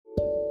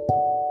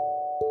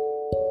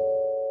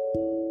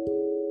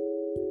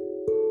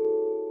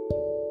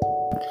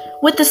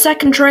with the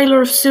second trailer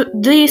of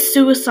The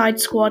Suicide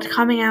Squad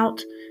coming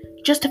out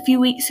just a few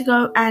weeks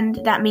ago, and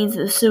that means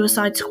that The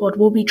Suicide Squad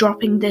will be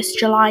dropping this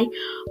July,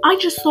 I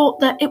just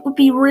thought that it would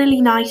be really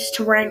nice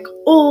to rank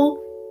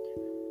all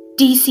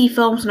DC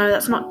films, no,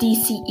 that's not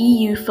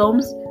DCEU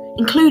films,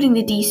 including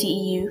the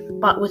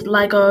DCEU, but with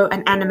Lego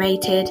and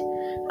animated.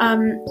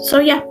 So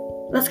yeah,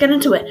 let's get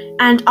into it.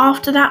 And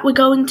after that, we're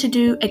going to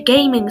do a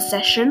gaming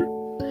session.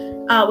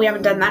 We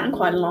haven't done that in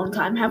quite a long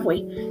time, have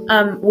we?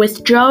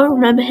 With Joe,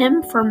 remember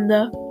him from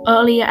the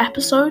earlier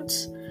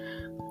episodes?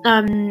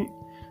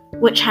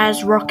 Which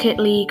has Rocket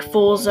League,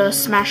 Forza,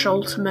 Smash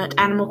Ultimate,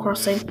 Animal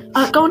Crossing.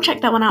 Go and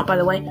check that one out, by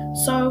the way.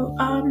 So,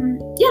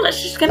 yeah,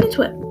 let's just get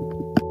into it.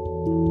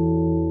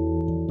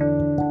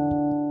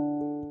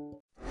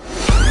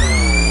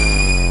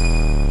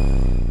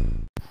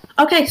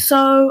 Okay,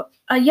 so,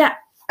 yeah,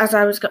 as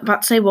I was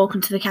about to say,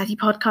 welcome to the Catty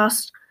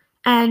Podcast.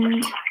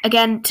 And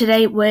again,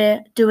 today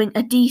we're doing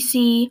a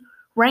DC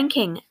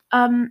ranking.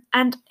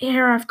 And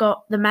here I've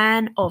got the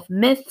man of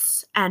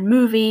myths and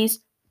movies,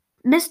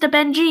 Mr.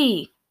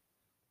 Benji.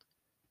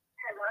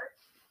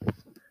 Hello.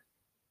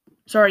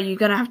 Sorry, you're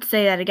gonna have to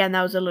say that again.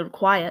 That was a little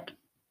quiet.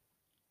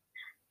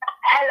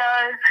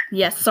 Hello.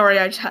 Yes, sorry,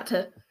 I just had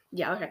to.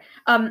 Yeah, okay.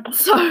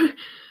 So,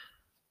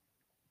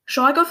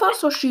 shall I go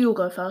first or shall you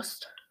go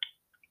first?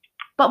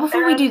 But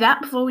before we do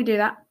that,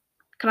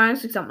 can I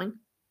ask you something?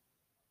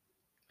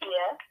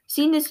 Yeah.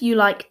 Seeing as you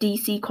like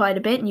DC quite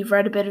a bit and you've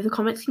read a bit of the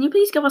comics, can you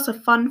please give us a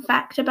fun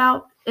fact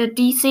about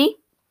DC?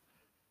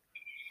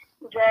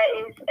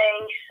 There is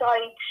a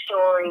side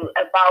story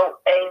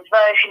about a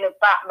version of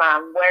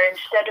Batman where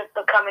instead of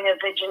becoming a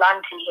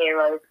vigilante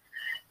hero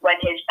when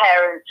his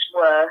parents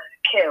were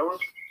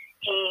killed,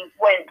 he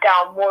went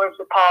down more of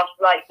the path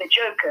like the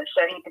Joker,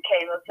 so he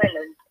became a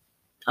villain.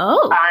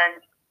 Oh.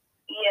 And,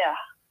 yeah,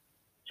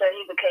 so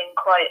he became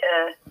quite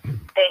a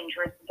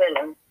dangerous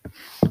villain.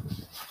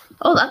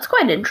 Oh, that's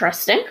quite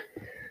interesting.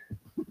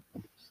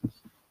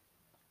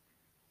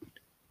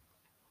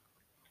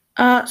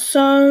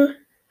 So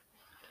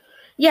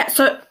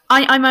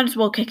I might as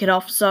well kick it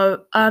off.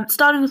 So,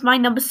 starting with my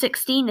number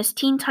 16 is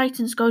Teen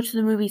Titans Go to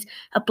the Movies,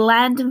 a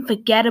bland and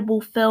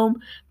forgettable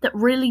film that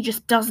really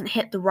just doesn't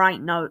hit the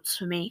right notes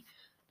for me.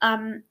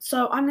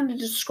 So I'm going to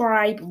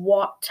describe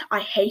what I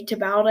hate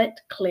about it,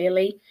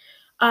 clearly.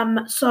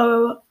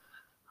 So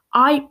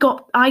I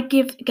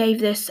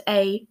gave this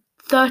a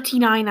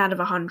 39 out of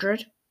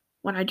 100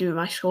 when I do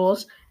my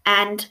scores,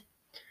 and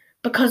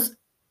because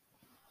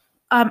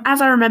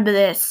as I remember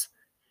this,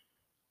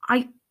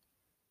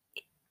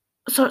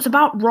 so it's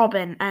about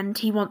Robin and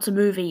he wants a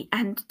movie,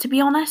 and to be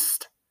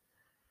honest,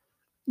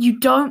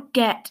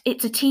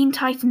 it's a Teen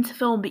Titans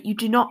film, but you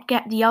do not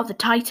get the other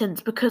Titans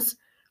because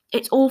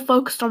it's all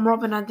focused on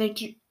Robin, and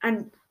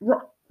the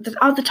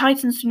other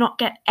Titans do not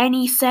get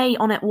any say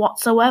on it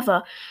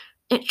whatsoever.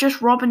 It's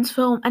just Robin's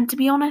film, and to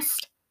be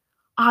honest,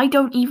 I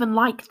don't even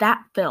like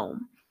that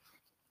film.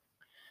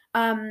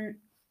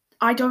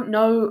 I don't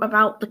know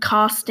about the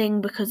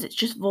casting because it's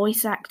just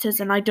voice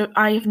actors, and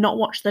I have not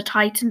watched the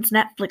Titans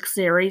Netflix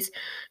series,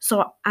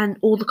 and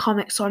all the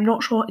comics, so I'm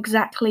not sure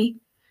exactly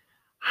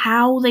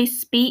how they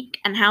speak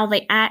and how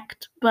they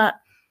act, but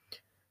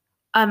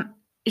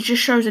it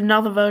just shows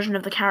another version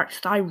of the characters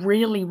that I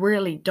really,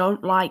 really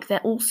don't like. They're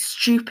all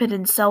stupid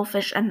and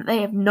selfish, and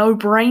they have no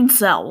brain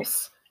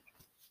cells.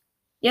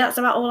 Yeah, that's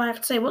about all I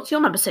have to say. What's your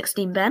number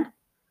 16, Ben?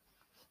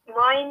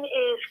 Mine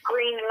is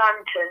Green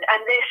Lantern,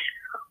 and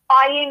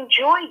I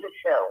enjoy the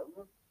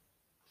film,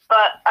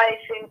 but I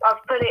think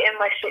I've put it in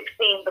my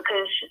 16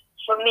 because,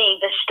 for me,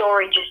 the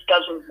story just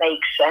doesn't make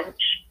sense.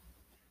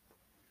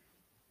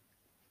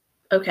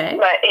 Okay.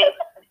 But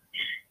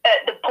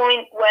at the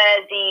point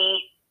where the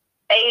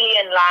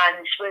alien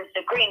lands with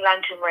the Green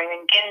Lantern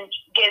ring and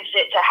gives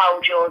it to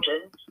Hal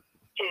Jordan,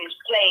 who's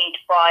played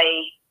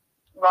by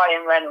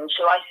Ryan Reynolds,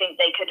 who I think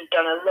they could have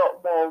done a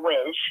lot more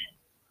with.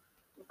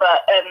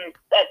 But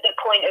at the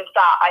point of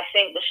that, I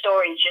think the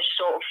story just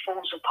sort of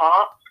falls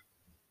apart.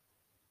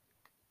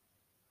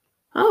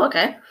 Oh,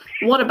 okay.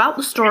 What about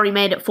the story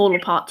made it fall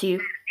apart to you?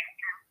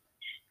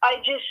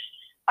 I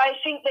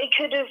think they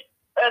could have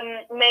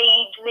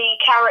made the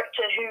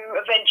character who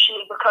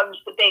eventually becomes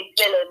the big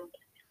villain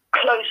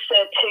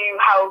closer to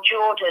Hal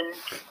Jordan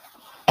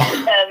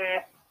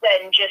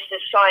than just a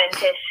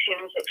scientist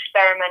who's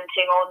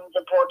experimenting on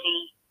the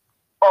body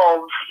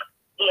of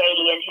the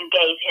alien who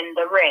gave him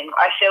the ring.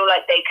 I feel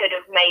like they could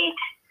have made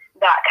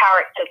that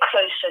character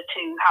closer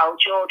to Hal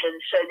Jordan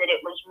so that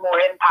it was more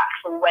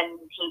impactful when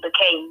he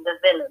became the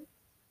villain.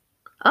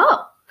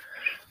 Oh.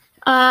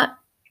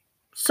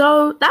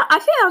 So I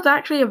think that was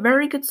actually a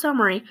very good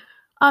summary.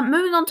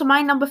 Moving on to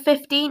my number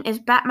 15 is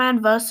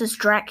Batman vs.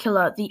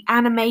 Dracula, the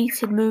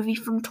animated movie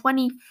from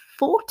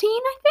 2014,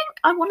 I think?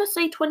 I want to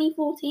say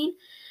 2014.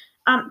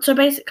 So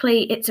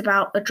basically, it's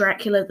about a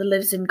Dracula that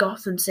lives in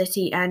Gotham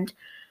City, and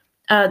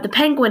the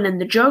Penguin and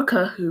the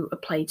Joker, who are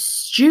played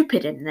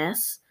stupid in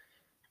this,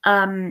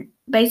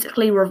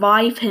 basically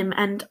revive him,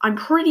 and I'm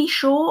pretty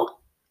sure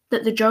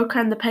that the Joker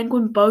and the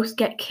Penguin both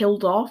get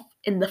killed off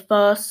in the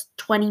first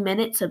 20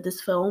 minutes of this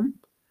film,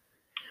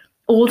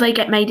 or they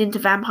get made into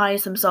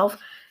vampires themselves.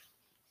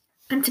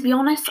 And to be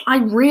honest, I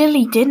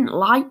really didn't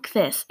like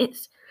this.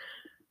 It's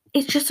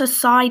just a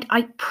side.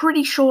 I'm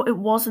pretty sure it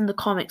was in the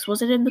comics.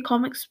 Was it in the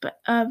comics,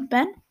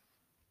 Ben?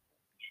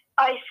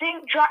 I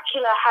think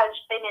Dracula has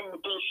been in the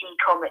DC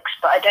comics,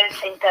 but I don't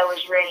think there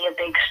was really a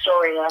big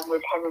storyline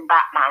with him and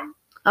Batman.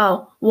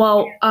 Oh,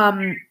 well,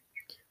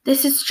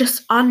 this is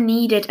just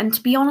unneeded. And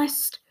to be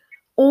honest,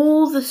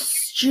 all the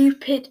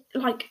stupid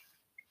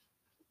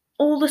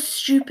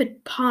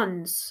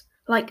puns.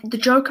 Like, the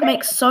Joker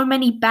makes so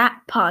many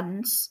bat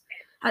puns.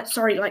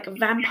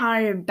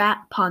 Vampire and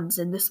bat puns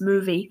in this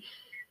movie.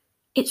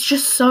 It's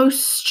just so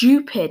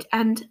stupid,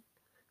 and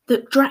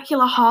that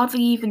Dracula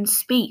hardly even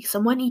speaks,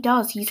 and when he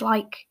does, he's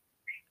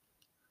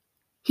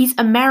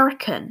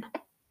American.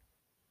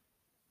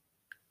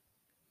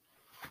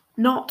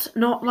 Not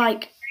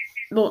like,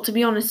 well, to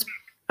be honest,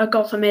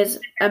 Gotham is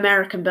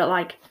American, but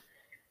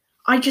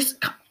I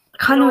just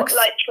kind of like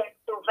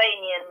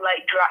Transylvanian,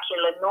 like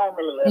Dracula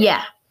normally is.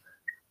 Yeah.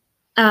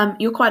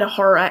 You're quite a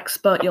horror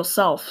expert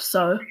yourself,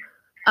 so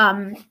I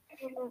enjoy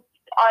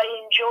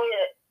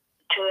it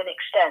to an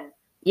extent.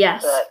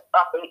 Yes. But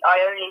I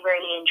only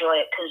really enjoy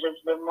it because of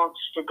the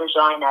monster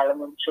design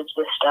elements of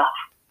the stuff.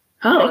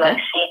 Oh, okay.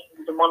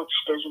 Seeing the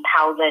monsters and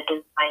how they're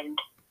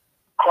designed,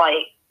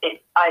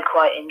 I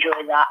quite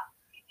enjoy that.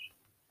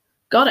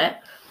 Got it.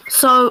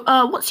 So,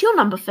 what's your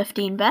number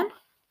 15, Ben?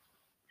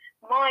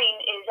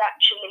 Mine is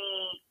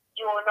actually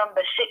your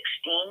number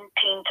 16,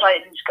 Teen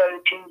Titans Go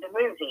to the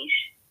Movies.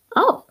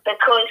 Oh.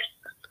 Because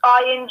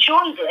I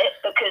enjoyed it,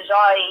 because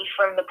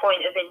from the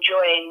point of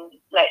enjoying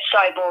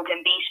Cyborg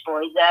and Beast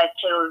Boy, they're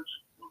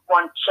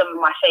some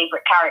of my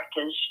favourite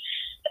characters.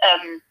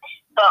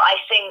 But I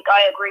think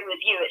I agree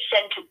with you, it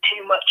centred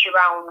too much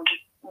around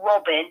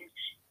Robin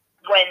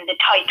when the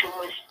title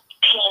was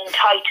Teen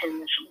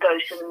Titans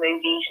Goes to the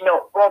Movies,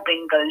 not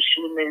Robin Goes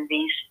to the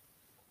Movies.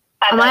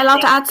 And Am I allowed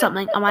to add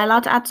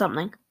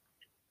something?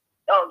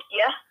 Oh,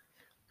 yeah?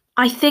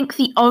 I think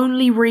the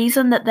only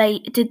reason that they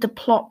did the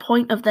plot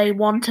point of they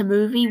want a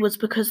movie was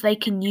because they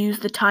can use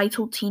the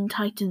title Teen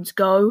Titans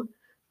Go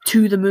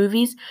to the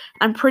movies.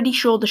 I'm pretty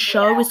sure the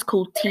show is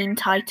called Teen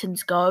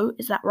Titans Go.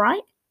 Is that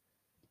right?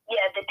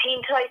 Yeah, the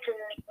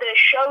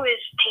show is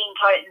Teen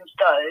Titans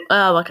Go.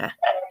 Oh, okay.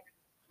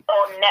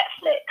 On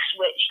Netflix,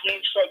 which you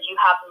said you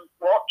haven't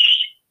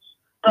watched.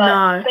 But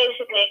no.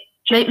 Basically,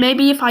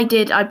 maybe if I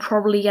did, I'd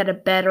probably get a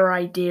better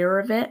idea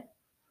of it.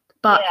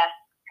 But yeah,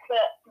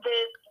 but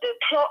the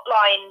plot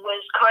line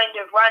was kind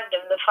of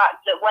random. The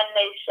fact that when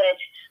they said,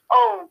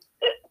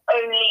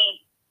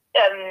 only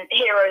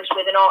heroes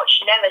with an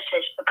arch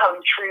nemesis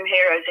become true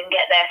heroes and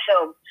get their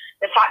film,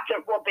 the fact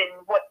that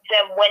Robin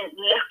then went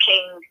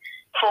looking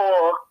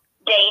for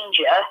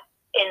danger,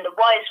 in the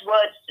wise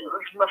words of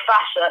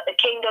Mufasa, the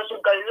king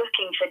doesn't go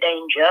looking for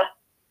danger,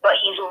 but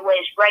he's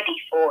always ready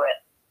for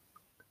it.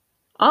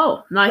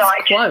 Oh, nice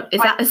quote.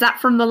 Is that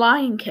from The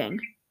Lion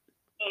King?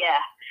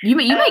 Yeah. You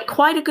make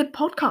quite a good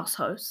podcast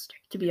host,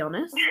 to be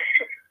honest.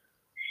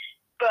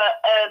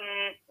 But,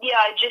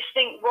 I just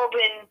think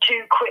Robin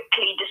too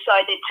quickly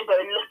decided to go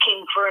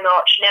looking for an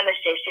arch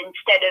nemesis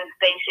instead of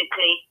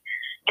basically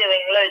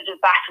doing loads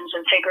of battles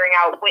and figuring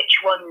out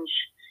which ones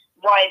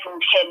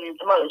rivaled him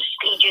the most.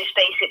 He just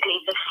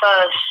basically, the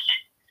first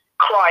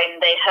crime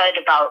they heard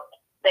about,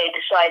 they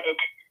decided,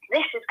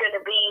 this is going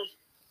to be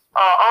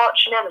our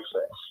arch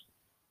nemesis.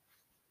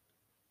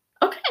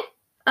 Okay.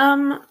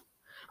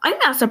 I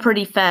think that's a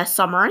pretty fair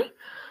summary.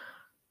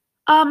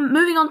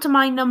 Moving on to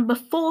my number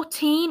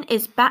 14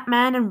 is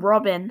Batman and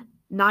Robin,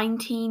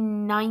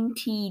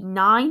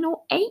 1999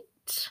 or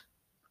 8?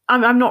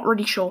 I'm not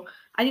really sure.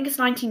 I think it's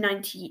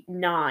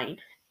 1999.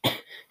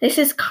 This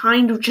is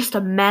kind of just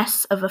a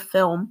mess of a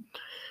film.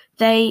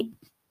 They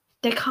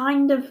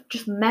kind of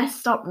just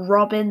messed up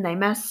Robin. They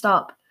messed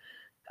up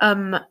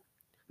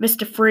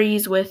Mr.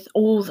 Freeze with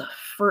all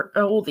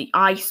the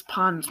ice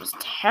puns. It was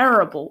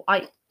terrible.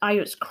 I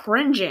was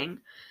cringing.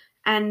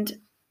 And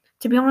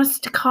to be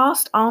honest, to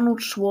cast Arnold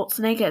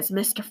Schwarzenegger as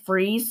Mr.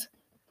 Freeze,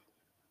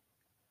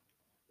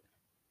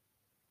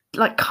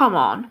 come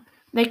on.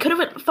 They could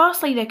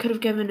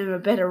have given him a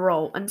better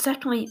role, and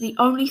secondly, the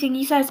only thing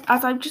he says,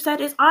 as I've just said,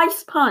 is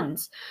ice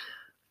puns.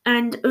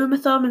 And Uma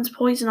Thurman's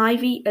Poison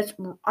Ivy,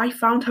 I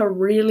found her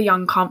really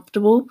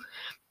uncomfortable,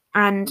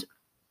 and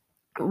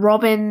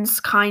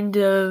Robin's kind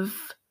of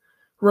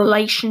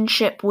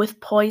relationship with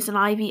Poison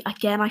Ivy,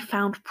 again, I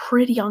found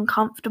pretty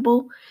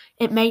uncomfortable.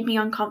 It made me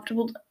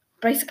uncomfortable.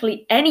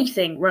 Basically,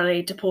 anything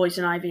related to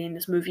Poison Ivy in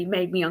this movie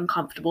made me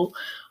uncomfortable.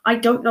 I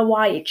don't know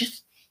why. It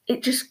just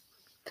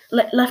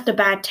left a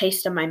bad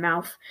taste in my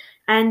mouth.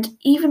 And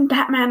even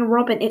Batman and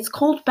Robin, it's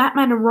called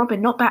Batman and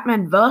Robin, not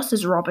Batman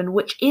vs. Robin,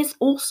 which is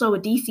also a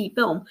DC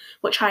film,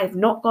 which I have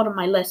not got on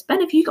my list.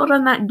 Ben, have you got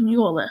on that in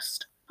your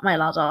list? Am I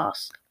allowed to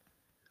ask?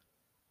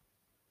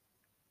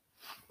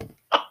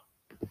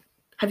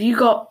 Have you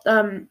got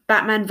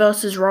Batman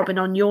vs. Robin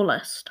on your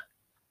list?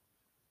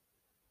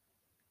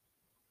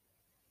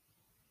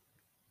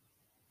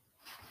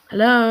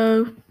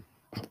 Hello?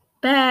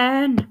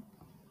 Ben?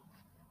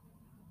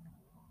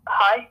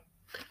 Hi.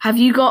 Have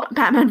you got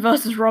Batman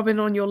vs. Robin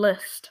on your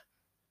list?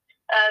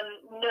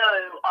 No,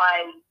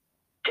 I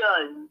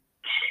don't.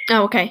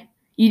 Oh, okay.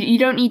 You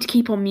don't need to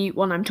keep on mute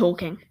when I'm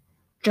talking.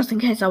 Just in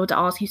case I were to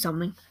ask you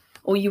something.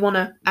 Or you want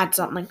to add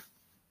something.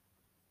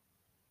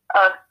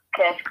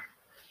 Okay.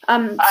 I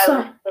was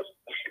just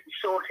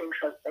sorting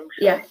something.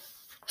 So. Yeah.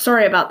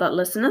 Sorry about that,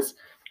 listeners.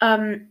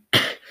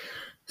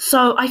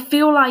 So I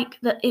feel like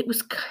that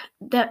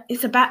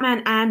it's a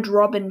Batman and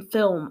Robin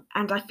film,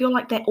 and I feel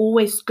like they're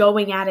always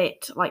going at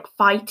it, like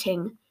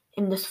fighting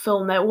in this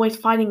film. They're always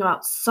fighting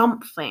about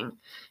something,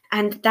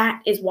 and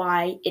that is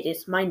why it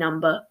is my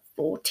number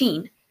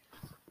 14.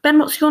 Ben,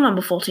 what's your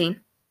number 14?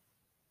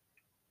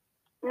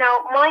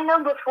 Now, my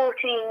number 14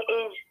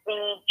 is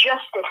the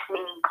Justice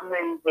League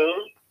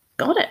movie.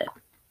 Got it.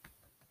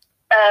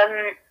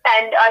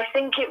 And I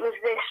think it was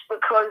this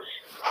because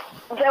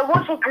there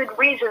was a good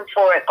reason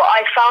for it, but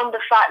I found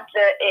the fact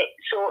that it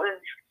sort of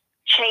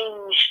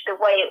changed the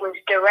way it was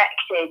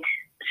directed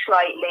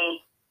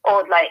slightly,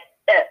 or like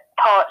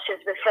parts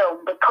of the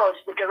film, because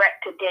the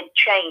director did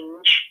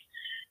change.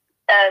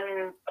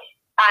 And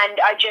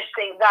I just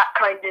think that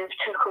kind of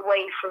took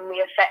away from the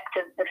effect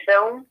of the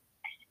film,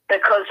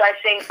 because I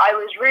think I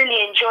was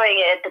really enjoying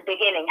it at the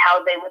beginning,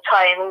 how they were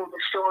tying all the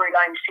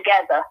storylines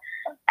together.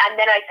 And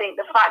then I think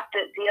the fact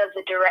that the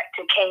other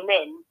director came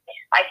in,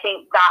 I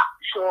think that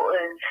sort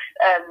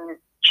of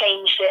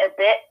changed it a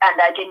bit,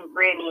 and I didn't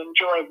really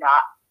enjoy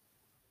that.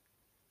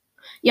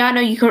 Yeah, I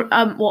know you could.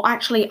 Well,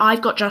 actually,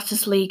 I've got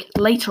Justice League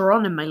later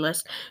on in my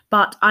list,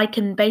 but I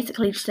can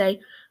basically say,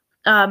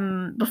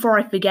 before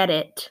I forget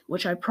it,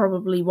 which I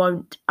probably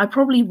won't. I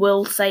probably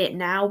will say it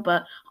now,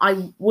 but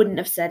I wouldn't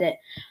have said it.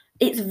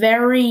 It's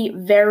very,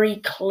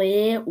 very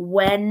clear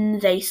when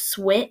they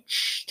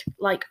switched,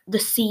 like the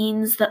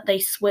scenes that they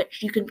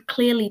switched. You can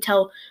clearly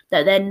tell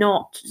that they're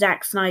not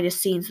Zack Snyder's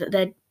scenes, that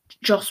they're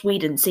Joss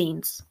Whedon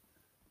scenes.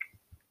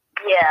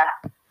 Yeah.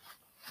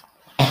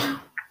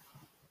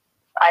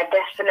 I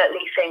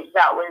definitely think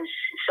that was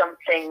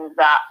something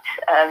that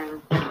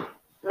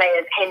may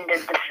have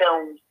hindered the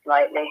film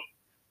slightly.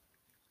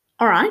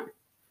 Alright.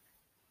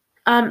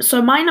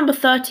 So my number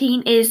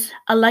 13 is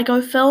a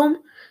Lego film,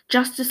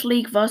 Justice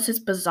League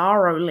versus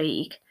Bizarro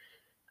League.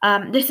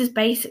 This is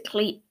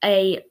basically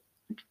a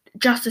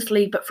Justice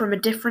League, but from a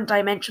different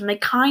dimension. They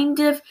kind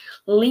of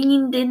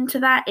leaned into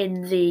that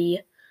in the,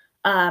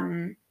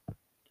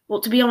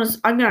 well, to be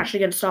honest, I'm actually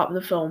going to start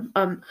with the film.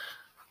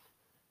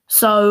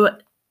 So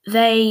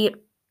I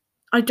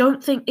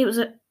don't think it was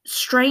a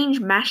strange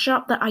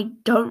mashup that I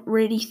don't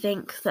really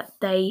think that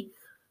they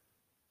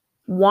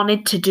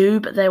wanted to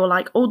do, but they were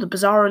like, oh, the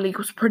Bizarro League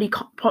was pretty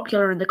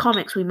popular in the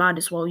comics, we might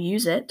as well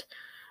use it.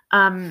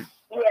 Yeah.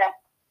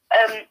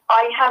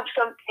 I have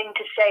something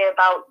to say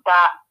about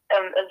that,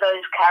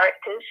 those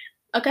characters.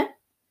 Okay.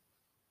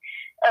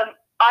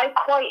 I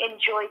quite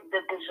enjoyed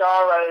the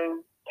Bizarro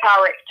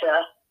character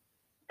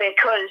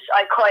because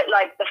I quite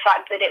liked the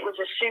fact that it was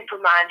a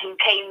Superman who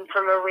came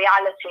from a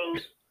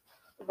reality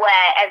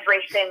where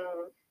everything,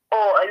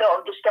 or a lot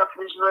of the stuff,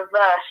 was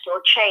reversed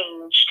or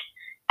changed,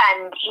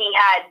 and he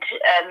had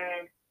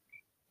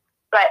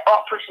like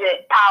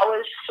opposite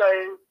powers,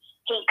 so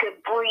he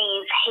could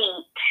breathe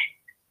heat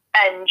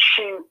and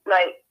shoot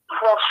like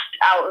frost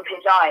out of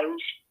his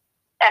eyes.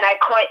 And I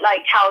quite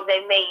liked how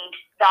they made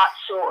that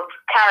sort of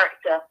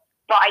character.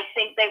 But I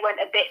think they went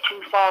a bit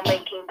too far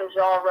making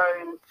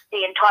Bizarro,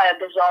 the entire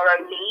Bizarro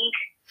League,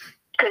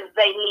 because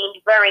they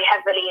leaned very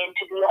heavily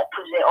into the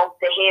opposite of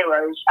the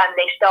heroes, and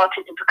they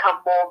started to become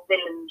more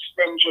villains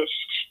than just...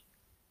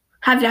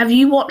 Have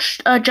you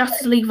watched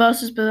Justice League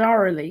versus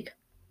Bizarro League?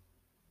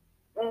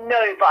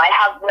 No, but I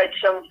have read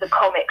some of the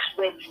comics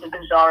with the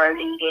Bizarro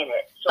League in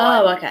it.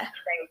 So okay.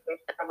 Saying this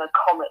from a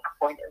comic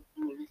point of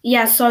view.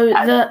 Yeah, so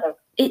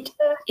it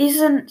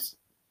isn't...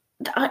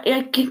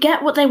 I can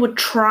get what they were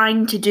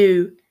trying to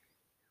do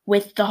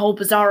with the whole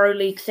Bizarro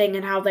League thing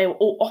and how they were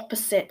all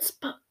opposites,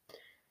 but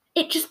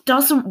it just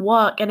doesn't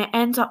work, and it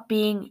ends up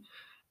being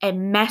a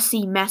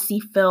messy,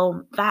 messy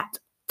film that,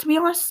 to be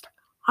honest,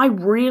 I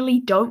really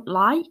don't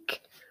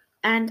like.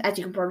 And as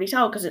you can probably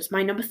tell, because it's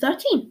my number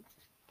 13.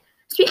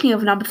 Speaking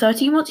of number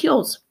 13, what's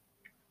yours?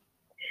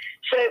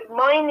 So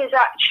mine is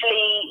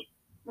actually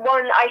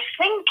one, I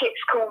think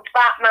it's called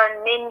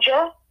Batman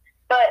Ninja,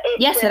 but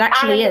it's yes, it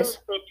actually is.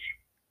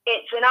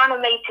 It's an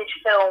animated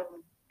film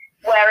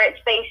where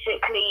it's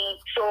basically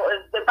sort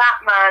of the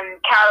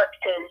Batman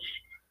characters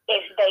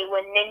if they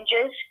were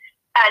ninjas.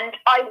 And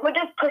I would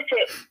have put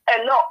it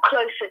a lot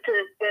closer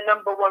to the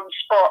number one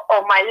spot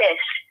on my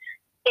list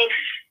if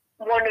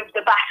one of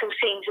the battle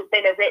scenes had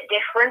been a bit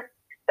different.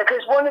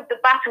 Because one of the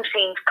battle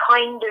scenes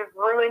kind of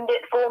ruined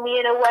it for me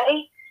in a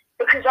way.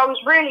 Because I was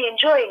really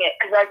enjoying it,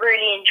 because I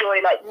really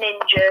enjoy like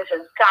ninjas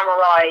and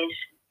samurais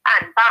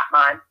and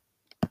Batman.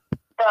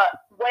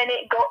 But when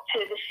it got to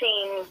the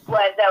scene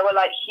where there were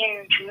like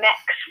huge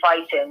mechs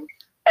fighting,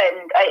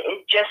 and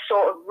it just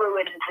sort of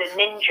ruined the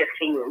ninja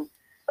feel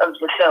of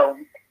the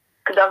film.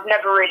 because I've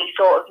never really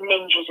thought of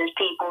ninjas as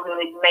people who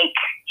would make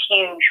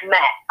huge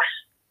mechs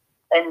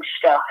and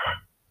stuff.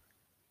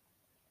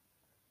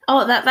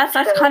 Oh,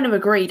 that's kind of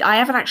agreed. I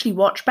haven't actually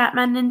watched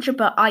Batman Ninja,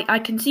 but I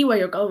can see where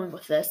you're going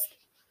with this.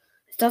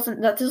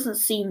 That doesn't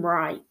seem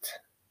right.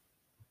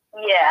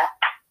 Yeah.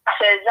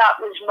 So that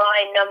was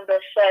my number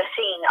 13.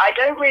 I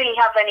don't really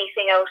have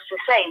anything else to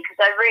say because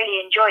I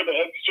really enjoyed it.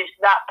 It's just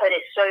that put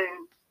it so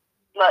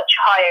much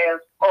higher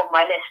on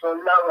my list or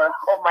lower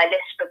on my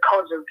list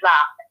because of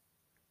that.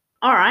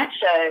 All right.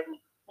 So,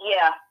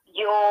 yeah,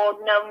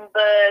 you're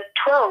number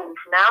 12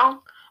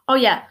 now. Oh,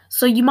 yeah.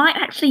 So you might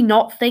actually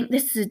not think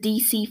this is a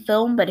DC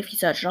film, but if you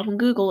search it up on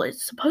Google,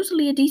 it's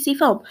supposedly a DC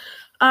film.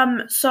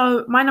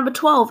 So my number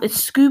 12 is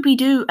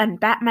Scooby-Doo and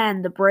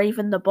Batman the Brave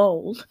and the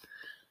Bold.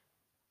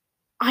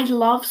 I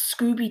love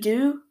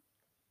Scooby-Doo,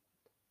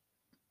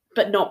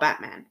 but not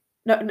Batman.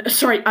 No,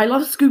 sorry, I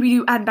love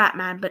Scooby-Doo and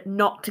Batman, but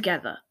not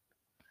together.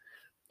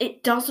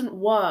 It doesn't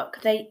work.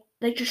 They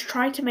just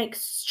try to make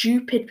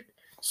stupid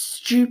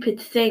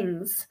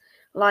things.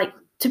 Like,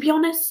 to be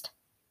honest,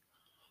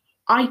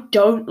 I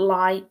don't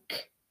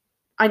like...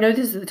 I know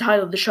this is the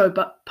title of the show,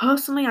 but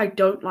personally I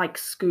don't like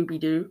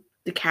Scooby-Doo,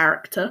 the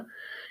character.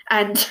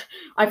 And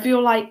I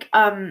feel like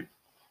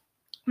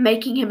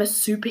making him a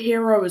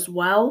superhero as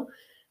well,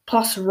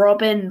 plus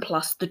Robin,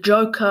 plus the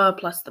Joker,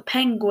 plus the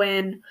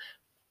Penguin.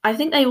 I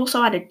think they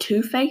also added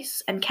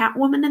Two-Face and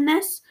Catwoman in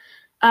this.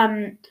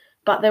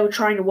 But they were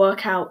trying to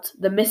work out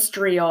the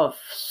mystery of...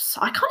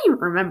 I can't even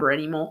remember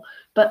anymore.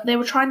 But they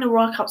were trying to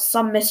work out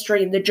some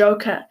mystery in the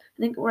Joker. I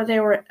think where they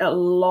were at a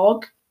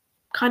log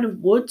kind of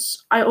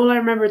woods. All I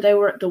remember, they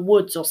were at the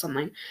woods or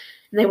something.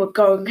 And they were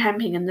going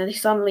camping and then they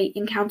suddenly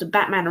encountered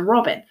Batman and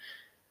Robin.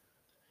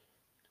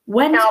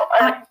 When now,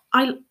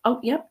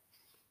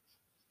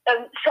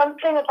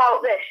 something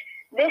about this.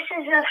 This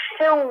is a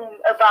film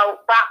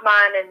about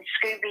Batman and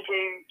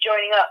Scooby-Doo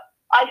joining up.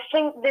 I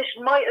think this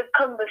might have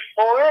come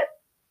before it,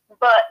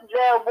 but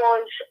there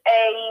was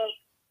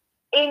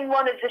in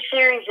one of the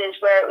series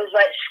where it was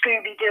like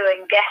Scooby-Doo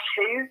and Guess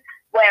Who,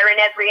 where in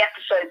every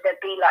episode there'd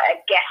be like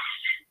a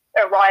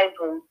guest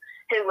arrival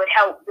who would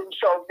help them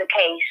solve the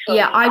case.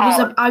 Yeah,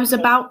 I was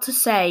about to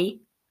say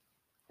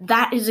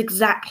that is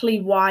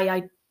exactly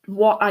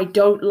what I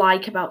don't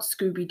like about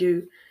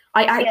Scooby-Doo.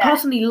 I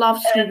personally love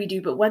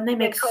Scooby-Doo, but when they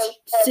make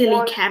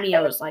silly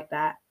cameos like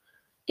that,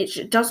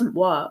 it doesn't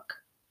work.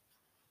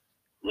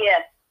 Yeah,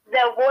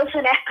 there was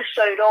an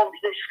episode of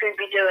the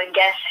Scooby-Doo and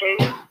Guess Who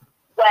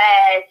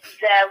where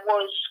there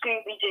was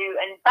Scooby-Doo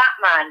and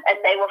Batman, and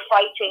they were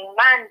fighting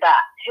Man-Bat,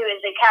 who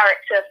is a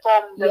character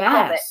from the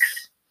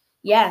comics.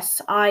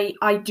 Yes,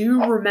 I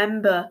do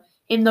remember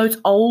in those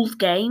old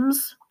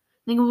games,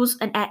 I think it was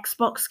an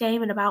Xbox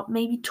game in about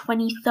maybe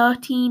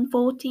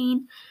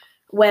 2013-14,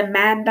 where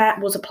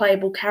Man-Bat was a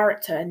playable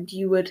character and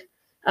you would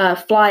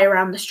fly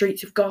around the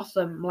streets of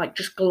Gotham, like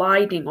just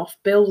gliding off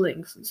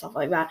buildings and stuff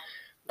like that.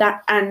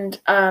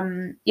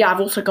 I've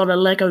also got a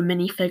Lego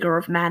minifigure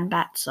of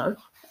Man-Bat, so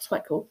that's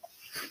quite cool.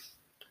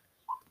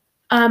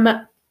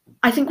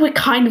 I think we're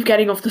kind of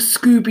getting off the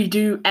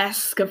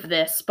Scooby-Doo-esque of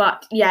this,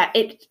 but yeah,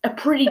 it's a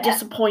pretty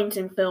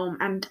disappointing film,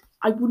 and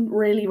I wouldn't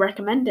really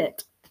recommend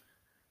it.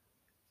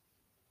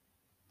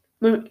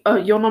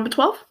 You're number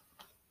 12?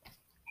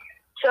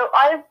 So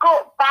I've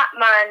got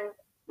Batman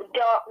The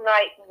Dark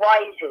Knight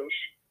Rises,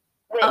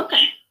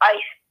 which I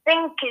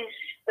think is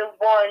the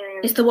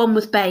one... It's the one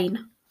with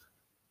Bane.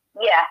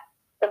 Yeah,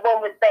 the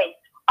one with Bane.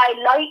 I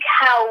like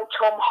how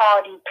Tom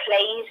Hardy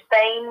plays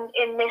Bane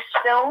in this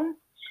film,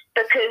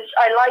 because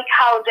I like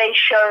how they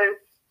show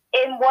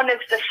in one of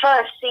the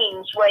first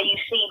scenes where you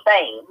see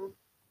Bane,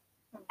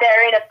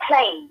 they're in a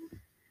plane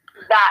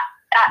that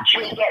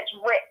actually gets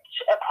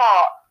ripped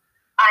apart,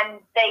 and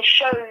they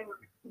show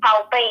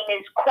how Bane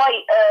is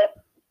quite a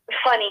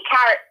funny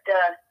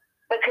character,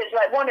 because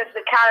like one of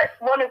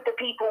the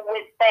people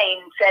with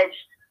Bane says,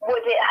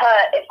 "Would it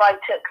hurt if I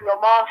took your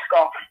mask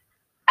off?"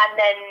 And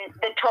then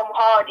the Tom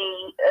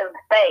Hardy of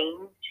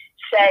Bane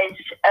says,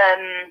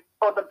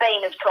 or the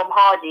Bane of Tom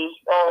Hardy,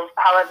 or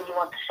however you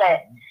want to say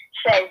it,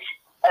 says,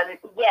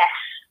 "Yes,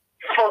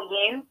 for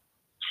you."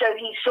 So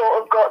he's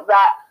sort of got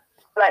that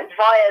like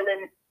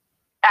violent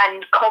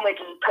and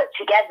comedy put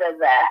together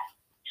there.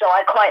 So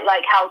I quite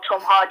like how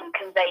Tom Hardy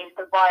conveys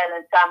the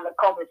violence and the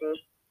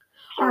comedy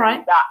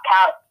through that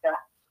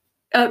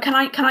character.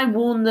 Can I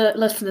warn the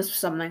listeners of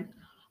something?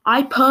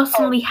 I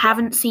personally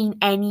haven't seen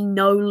any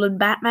Nolan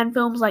Batman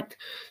films. Like,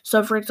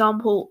 so for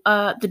example,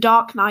 The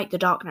Dark Knight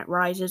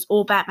Rises,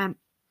 or Batman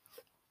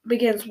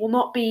Begins will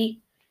not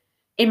be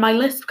in my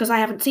list because I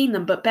haven't seen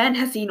them. But Ben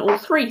has seen all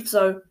three,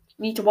 so you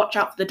need to watch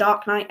out for The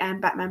Dark Knight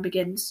and Batman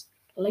Begins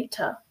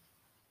later.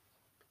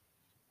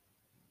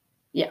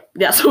 Yeah,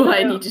 that's all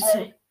I need to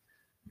say.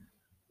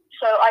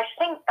 So I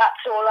think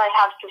that's all I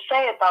have to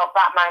say about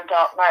Batman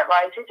Dark Knight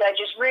Rises. I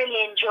just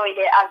really enjoyed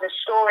it as a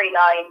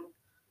storyline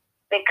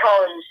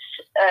because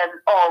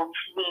of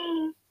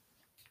the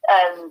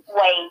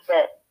way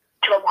that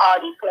Tom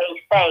Hardy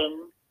plays Bane.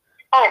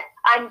 Oh,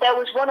 and there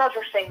was one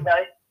other thing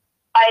though.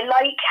 I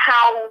like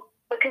how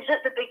because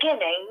at the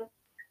beginning,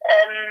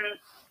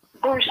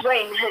 Bruce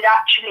Wayne had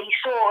actually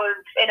sort of,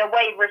 in a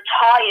way,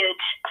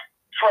 retired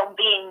from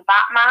being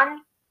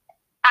Batman,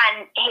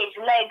 and his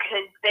leg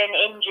had been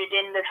injured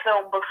in the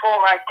film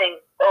before, I think,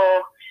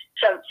 or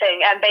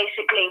something. And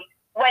basically,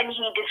 when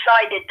he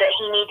decided that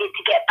he needed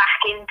to get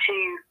back into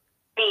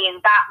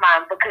being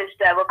Batman because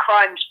there were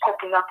crimes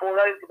popping up all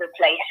over the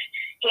place,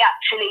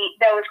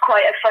 there was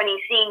quite a funny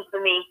scene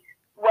for me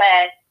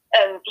where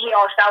he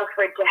asked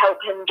Alfred to help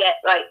him get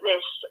like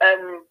this.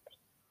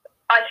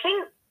 I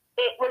think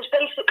it was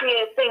basically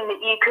a thing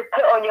that you could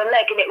put on your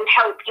leg and it would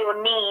help your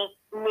knee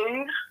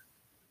move.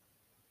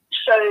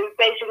 So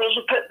basically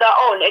he put that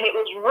on and it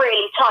was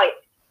really tight.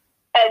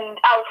 And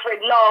Alfred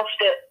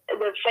laughed at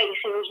the face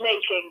he was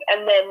making.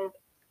 And then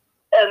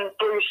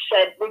Bruce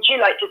said, "Would you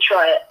like to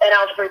try it?" And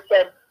Alfred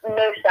said,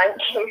 "No,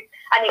 thank you."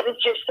 And it was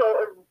just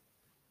sort of,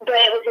 but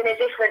it was in a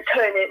different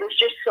tone. It was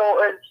just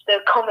sort of the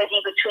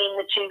comedy between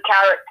the two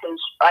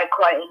characters I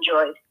quite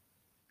enjoyed.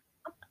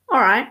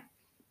 All right.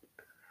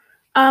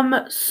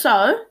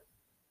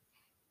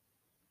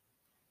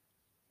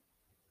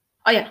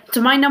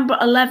 To my number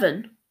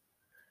 11,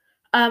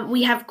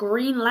 we have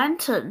Green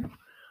Lantern.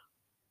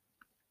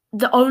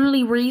 The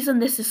only reason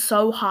this is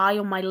so high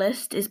on my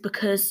list is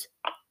because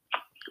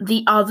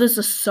the others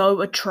are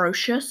so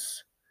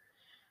atrocious.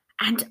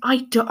 And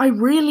I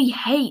really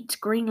hate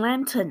Green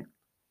Lantern.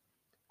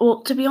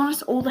 Well, to be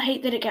honest, all the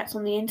hate that it gets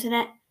on the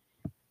internet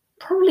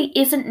probably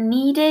isn't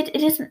needed.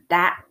 It isn't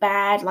that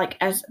bad, like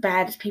as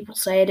bad as people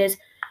say it is.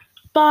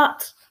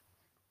 But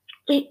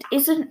it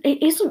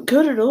isn't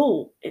good at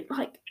all.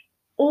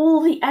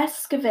 All the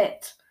esque of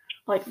it.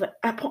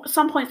 At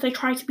some points they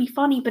try to be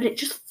funny, but it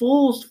just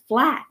falls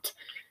flat.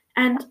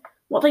 And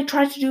what they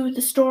tried to do with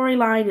the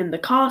storyline and the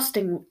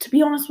casting, to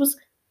be honest, was,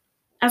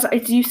 as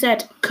you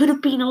said, could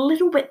have been a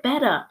little bit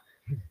better.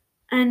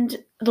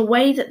 And the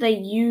way that they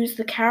use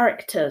the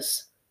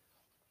characters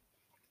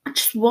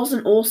just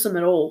wasn't awesome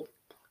at all.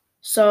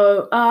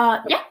 So,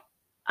 I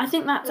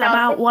think that's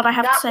about what I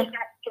have to say.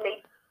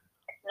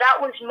 That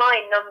was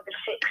my number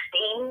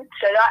 16,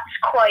 so that's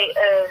quite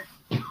a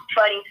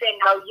funny thing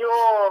how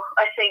you're,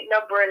 I think,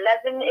 number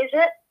 11, is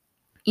it?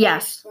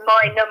 Yes.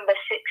 My number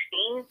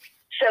 16.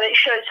 So it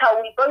shows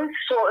how we both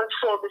sort of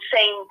saw the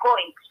same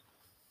points,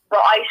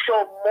 but I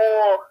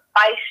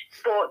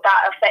thought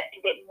that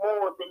affected it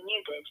more than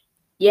you did.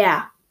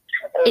 Yeah.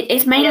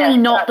 It's mainly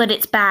not that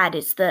it's bad,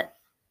 it's that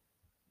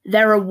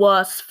there are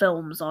worse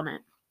films on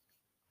it.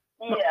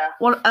 Yeah.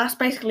 Well, that's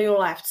basically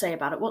all I have to say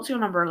about it. What's your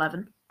number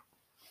 11?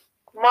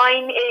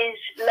 Mine is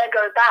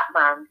Lego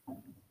Batman.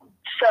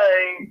 So,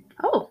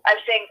 I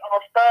think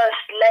our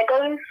first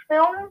Lego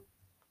film?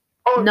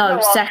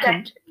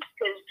 Second.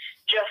 Because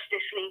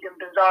Justice League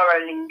and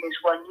Bizarro League is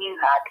one you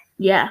had.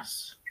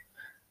 Yes.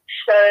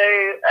 So,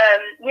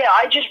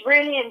 I just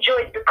really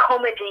enjoyed the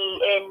comedy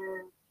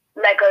in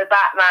Lego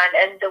Batman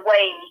and the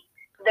way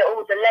that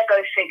all the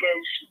Lego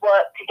figures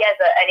worked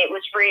together, and it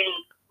was really,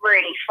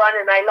 really fun.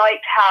 And I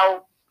liked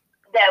how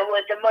there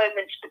were the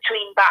moments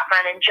between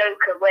Batman and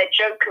Joker where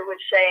Joker was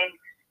saying,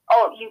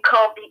 "Oh, you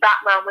can't be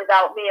Batman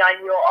without me,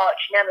 I'm your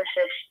arch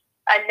nemesis."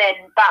 And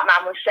then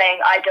Batman was saying,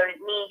 "I don't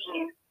need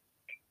you."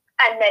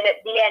 And then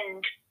at the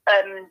end,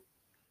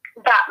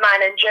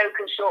 Batman and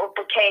Joker sort of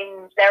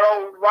became their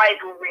old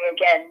rivalry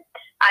again.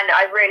 And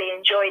I really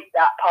enjoyed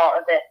that part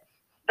of it.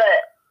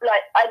 But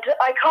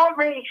I can't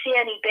really see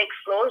any big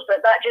flaws,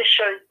 but that just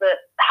shows that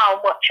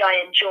how much I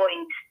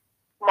enjoyed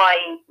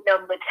my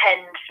number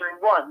 10 through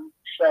 1.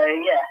 So,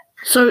 yeah.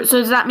 So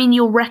does that mean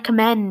you'll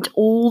recommend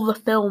all the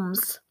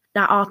films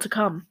that are to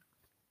come?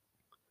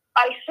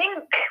 I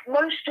think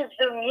most of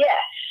them, yes.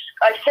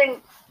 I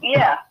think,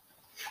 yeah.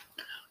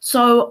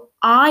 So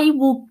I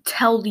will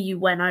tell you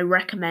when I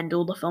recommend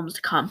all the films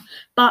to come.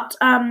 But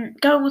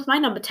going with my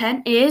number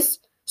 10 is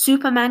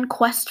Superman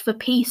Quest for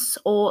Peace,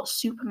 or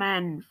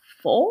Superman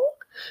 4.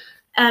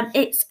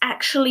 It's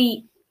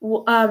actually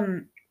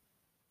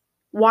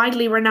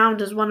widely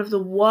renowned as one of the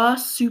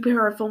worst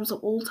superhero films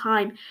of all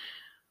time.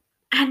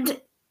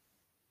 And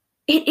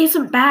it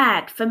isn't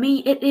bad. For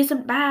me, it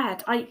isn't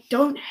bad. I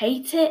don't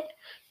hate it.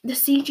 The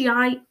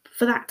CGI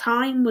for that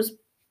time was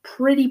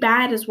pretty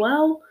bad as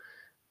well.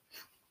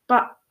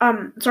 But,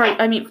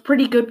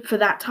 pretty good for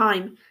that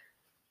time.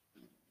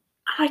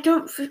 I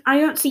don't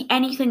see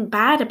anything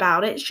bad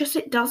about it. It's just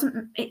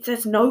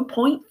there's no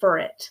point for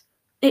it.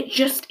 It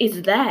just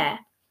is there.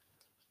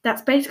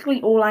 That's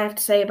basically all I have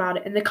to say about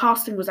it. And the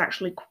casting was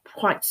actually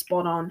quite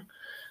spot on.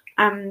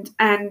 And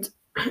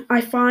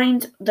I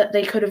find that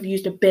they could have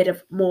used a bit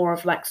more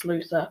of Lex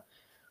Luthor.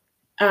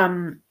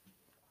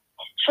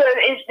 So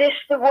is this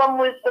the one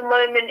with the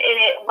moment in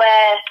it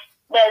where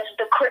there's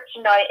the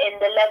kryptonite in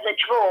the leather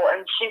drawer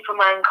and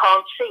Superman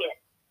can't see it?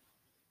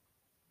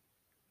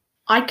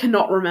 I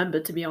cannot remember,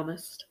 to be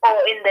honest.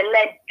 Or in the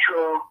lead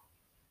drawer?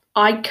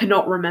 I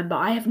cannot remember.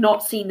 I have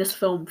not seen this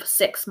film for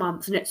 6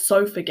 months, and it's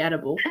so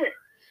forgettable.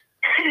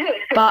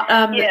 But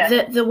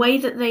the way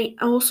that they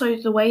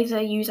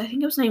use, I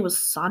think his name was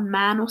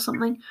Sunman or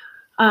something.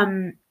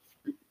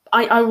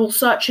 I will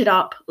search it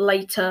up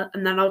later,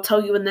 and then I'll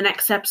tell you in the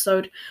next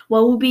episode.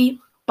 Well, we'll be,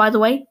 by the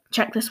way,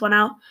 check this one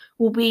out.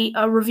 We'll be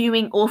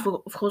reviewing, of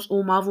course,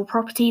 all Marvel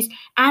properties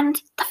and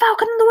The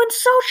Falcon and the Winter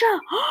Soldier.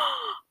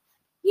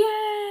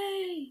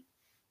 Yay!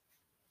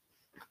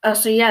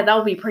 So yeah,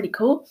 that'll be pretty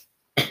cool.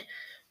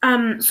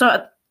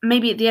 So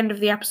maybe at the end of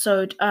the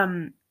episode,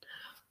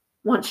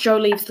 once Joe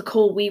leaves the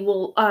call, we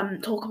will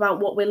talk about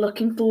what we're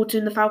looking forward to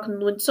in The Falcon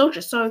and the Winter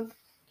Soldier. So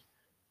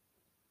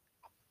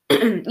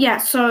yeah,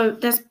 so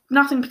there's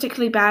nothing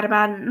particularly bad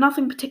about it,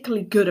 nothing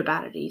particularly good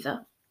about it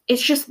either.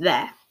 It's just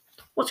there.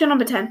 What's your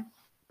number 10?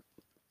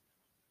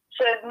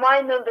 So my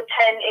number 10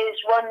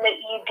 is one that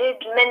you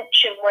did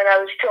mention when I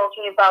was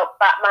talking about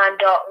Batman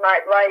Dark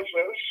Knight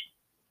Rises.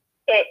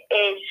 It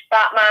is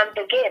Batman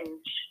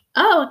Begins.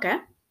 Oh, okay.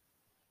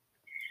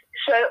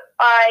 So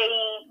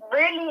I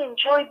really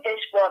enjoyed this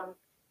one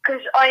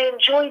because I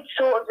enjoyed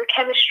sort of the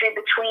chemistry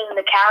between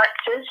the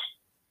characters.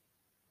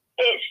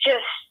 It's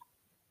just,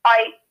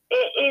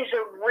 it is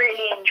a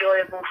really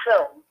enjoyable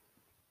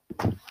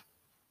film.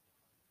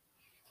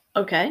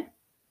 Okay.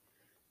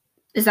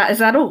 Is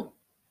that all?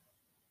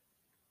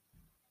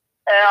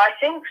 I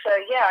think so,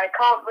 yeah. I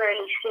can't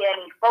really see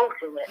any fault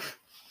in it.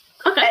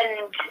 Okay.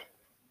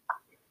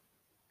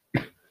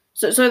 And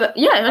So that,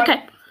 yeah,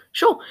 okay.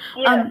 Sure.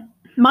 yeah.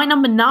 My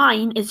number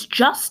 9 is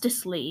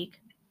Justice League.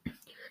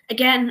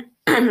 Again,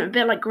 a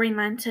bit like Green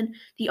Lantern.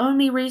 The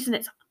only reason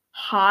it's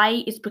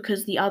high is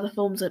because the other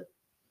films are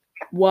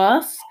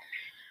worse.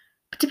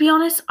 But to be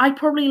honest, I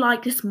probably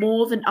like this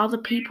more than other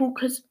people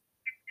because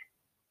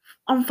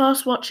on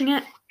first watching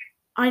it,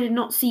 I did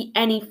not see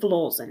any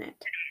flaws in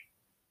it.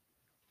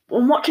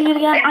 On watching it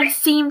again, I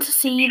seem to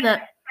see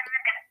that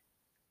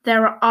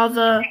there are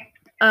other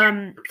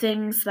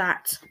things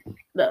that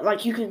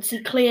like you can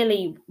see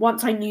clearly.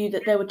 Once I knew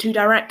that there were 2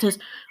 directors,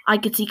 I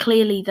could see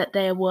clearly that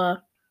there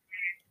were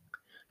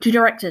 2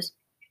 directors.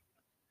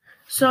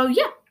 So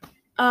yeah,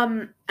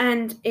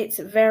 and it's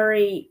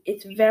very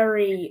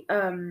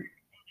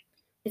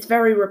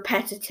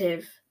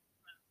repetitive,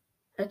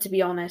 to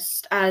be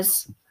honest.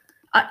 As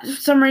for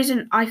some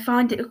reason, I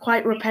find it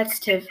quite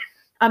repetitive.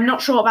 I'm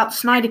not sure about the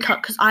Snyder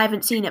Cut because I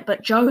haven't seen it,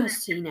 but Joe has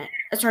seen it.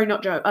 Sorry,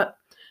 not Joe.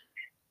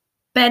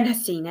 Ben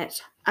has seen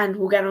it, and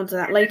we'll get onto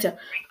that later.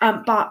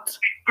 But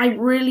I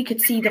really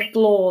could see the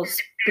flaws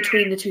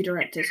between the 2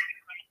 directors.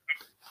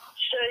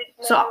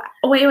 So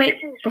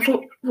wait.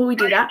 Before we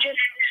do that, just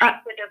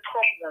with a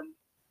problem.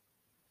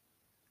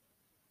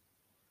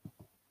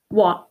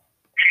 What?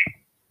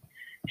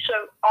 So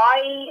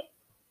I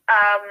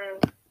am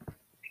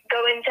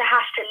going to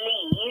have to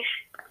leave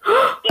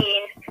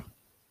in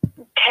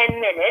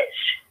 10 minutes.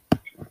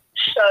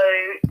 So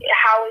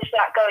how is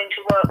that going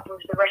to work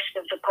with the rest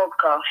of the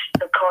podcast?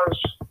 Because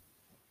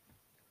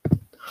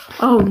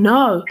oh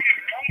no.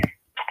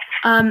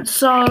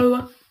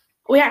 So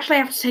we actually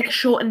have to take a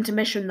short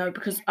intermission though,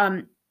 because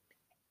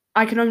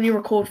I can only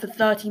record for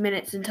 30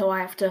 minutes until I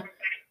have to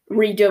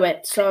redo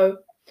it. So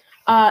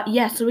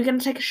yeah, so we're going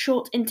to take a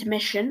short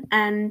intermission,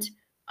 and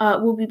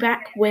we'll be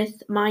back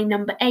with my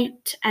number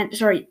 8 and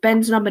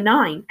Ben's number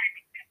 9.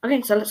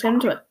 Okay, so let's get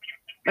into it.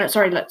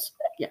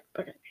 Yeah,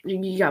 okay,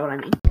 you got what I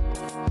mean.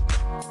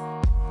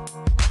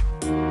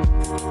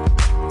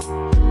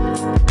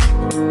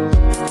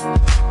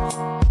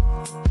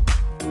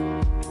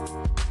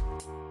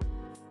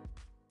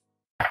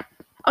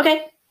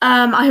 Okay,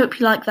 I hope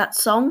you like that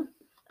song.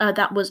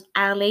 That was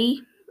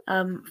Ali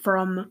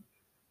from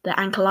the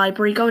Anchor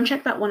Library. Go and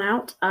check that one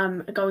out.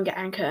 Go and get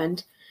Anchor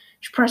and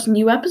just press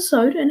new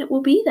episode and it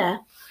will be there.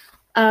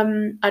 I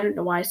don't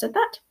know why I said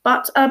that.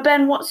 But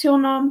Ben, what's your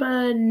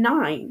number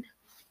 9?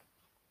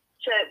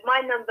 So my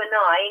number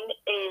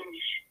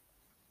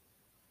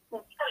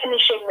 9 is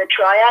finishing the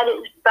triad.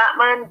 It's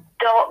Batman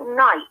Dark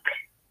Knight.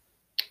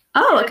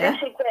 Oh, okay.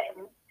 So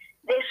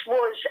this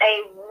was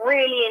a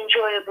really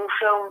enjoyable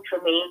film for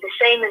me, the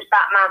same as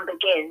Batman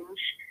Begins.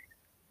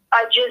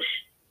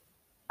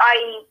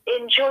 I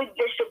enjoyed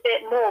this a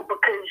bit more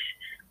because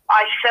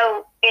I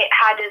felt it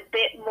had a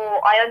bit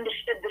more, I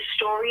understood the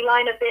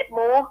storyline a bit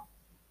more.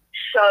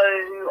 So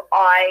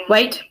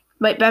Wait,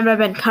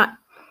 Ben.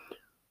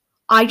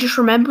 I just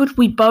remembered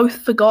we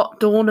both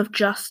forgot Dawn of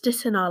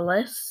Justice in our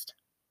list.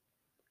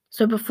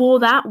 So before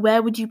that,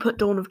 where would you put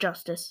Dawn of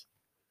Justice?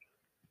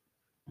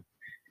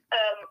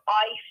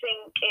 I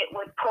think it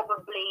would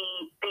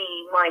probably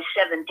be my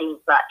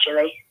 17th,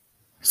 actually.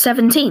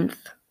 17th?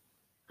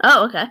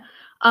 Oh, okay.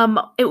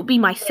 It would be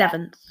my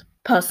 7th,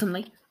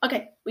 personally.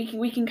 Okay,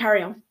 we can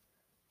carry on.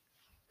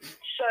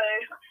 So,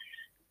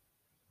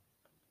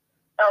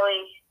 are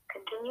we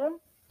continuing?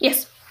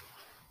 Yes.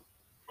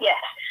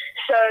 Yes.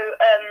 So,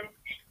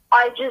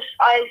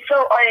 I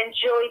felt I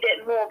enjoyed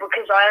it more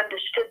because I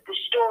understood the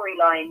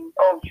storyline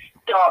of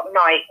Dark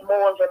Knight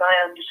more than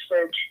I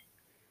understood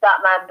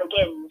Batman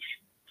Begins.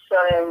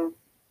 So,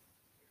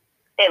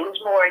 it was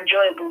more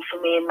enjoyable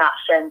for me in that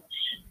sense.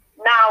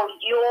 Now,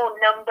 you're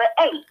number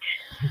 8.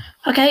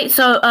 Okay,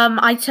 so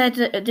I said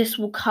that this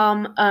will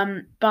come,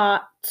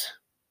 but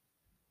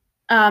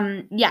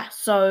yeah,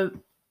 so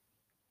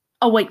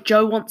Oh, wait,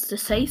 Joe wants to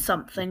say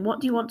something. What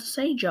do you want to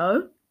say,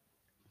 Joe?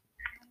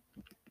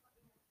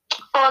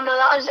 Oh, no,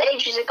 that was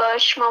ages ago.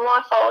 It's just my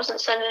Wi-Fi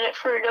wasn't sending it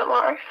through, don't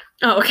worry.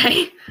 Oh,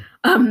 okay.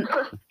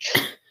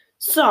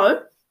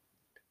 So,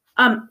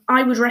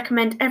 I would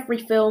recommend every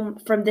film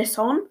from this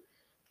on.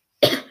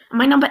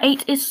 My number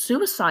 8 is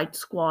Suicide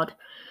Squad.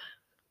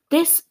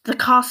 The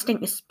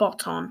casting is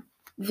spot on.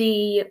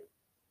 The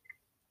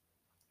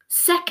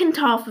second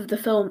half of the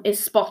film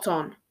is spot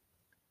on.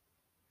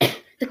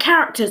 The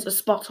characters are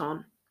spot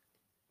on.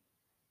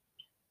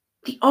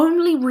 The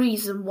only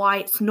reason why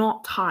it's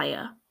not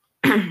higher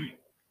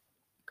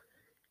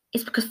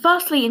is because,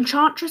 firstly,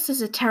 Enchantress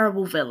is a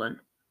terrible villain.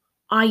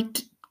 I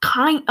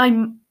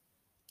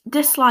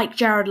dislike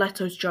Jared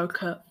Leto's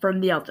Joker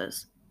from the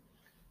others.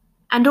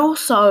 And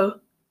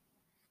also,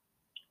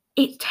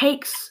 it's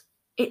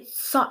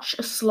such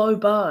a slow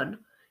burn.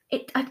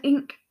 I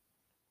think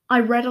I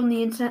read on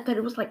the internet that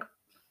it was like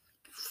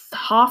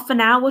half an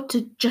hour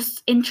to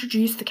just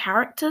introduce the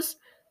characters,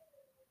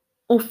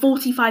 or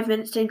 45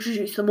 minutes to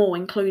introduce them all,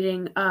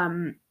 including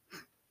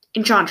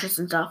Enchantress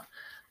and stuff.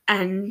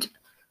 And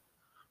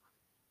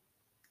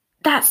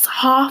that's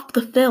half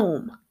the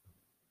film.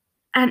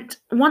 And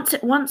once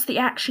the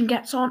action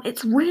gets on,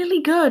 it's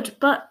really good,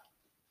 but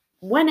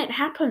when it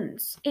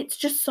happens, it's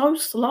just so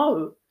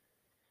slow.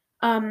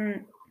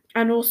 And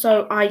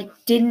also, I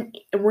didn't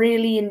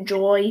really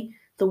enjoy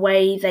the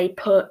way they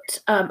put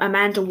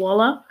Amanda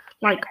Waller.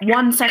 Like,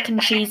 1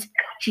 second she's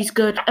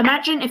good.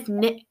 Imagine if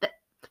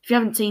if you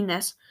haven't seen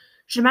this,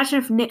 just imagine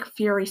if Nick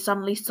Fury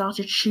suddenly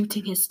started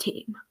shooting his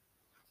team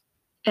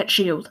at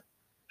S.H.I.E.L.D.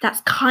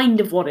 That's kind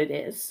of what it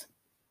is.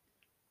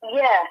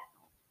 Yeah,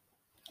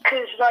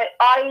 because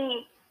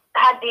I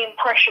had the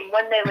impression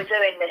when they were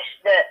doing this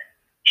that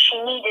she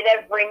needed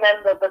every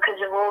member because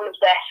of all of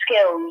their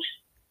skills,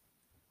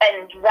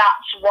 and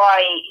that's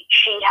why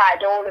she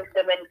had all of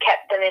them and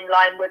kept them in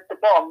line with the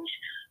bombs.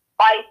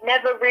 I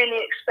never really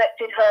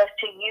expected her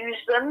to use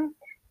them,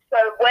 so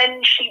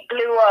when she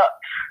blew up,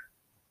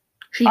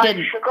 she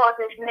didn't. I forgot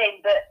his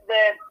name, but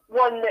the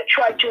one that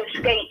tried to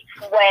escape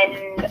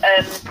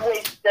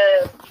with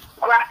the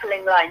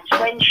grappling lines,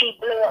 when she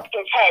blew up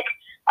his head,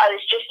 I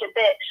was just a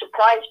bit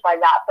surprised by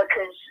that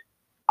because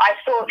I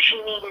thought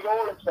she needed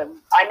all of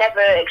them. I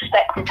never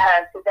expected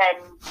her to then...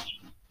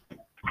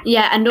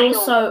 Yeah, and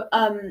also,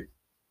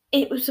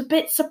 it was a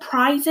bit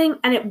surprising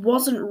and it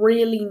wasn't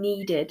really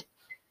needed.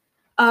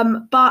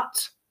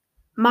 But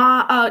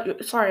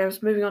sorry, I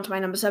was moving on to my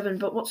number 7,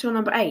 but what's your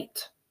number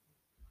 8?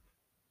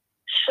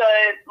 So,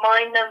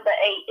 my number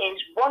 8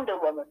 is Wonder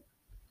Woman.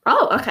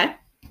 Oh, okay.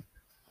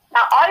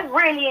 Now, I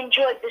really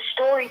enjoyed the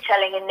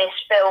storytelling in this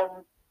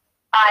film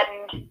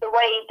and the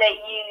way they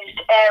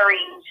used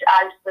Ares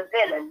as the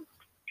villain.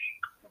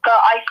 But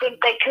I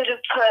think they could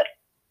have put...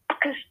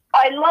 Because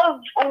I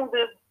love all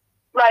the...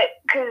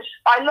 because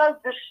I love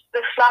the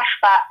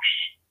flashbacks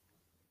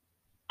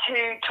to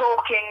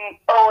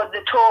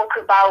the talk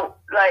about,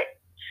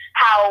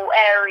 how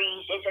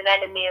Ares is an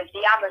enemy of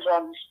the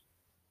Amazons.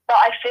 But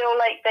I feel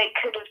like they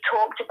could have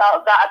talked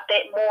about that a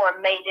bit more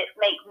and made it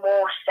make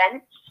more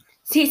sense.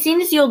 See,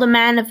 seeing as you're the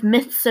man of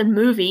myths and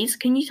movies,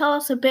 can you tell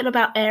us a bit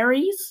about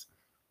Ares?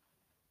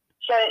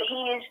 So he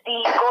is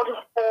the god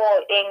of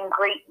war in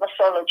Greek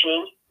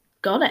mythology.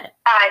 Got it.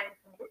 And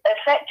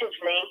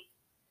effectively,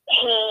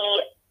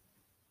 he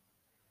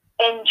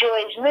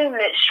enjoys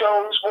moonlit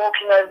strolls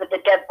walking over the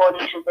dead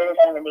bodies of his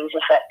enemies,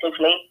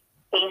 effectively.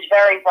 He's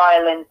very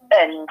violent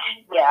and,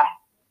 yeah,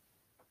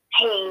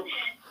 he's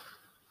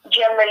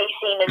generally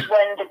seen as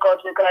when the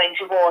gods are going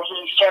to war,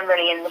 he's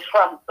generally in the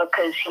front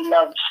because he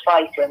loves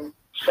fighting.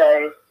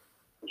 So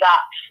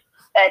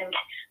and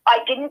I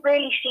didn't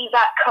really see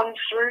that come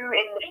through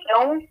in the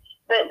film,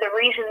 but the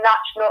reason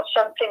that's not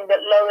something that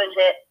lowers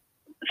it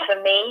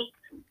for me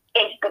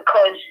is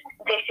because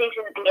this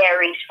isn't the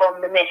Ares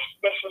from the myth.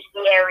 This is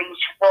the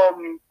Ares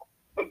from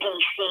the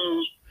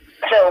DC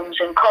films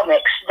and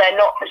comics. They're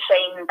not the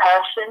same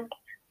person.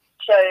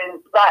 So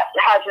that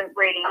hasn't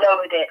really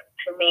lowered it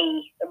for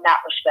me in that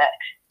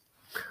respect.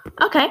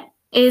 Okay.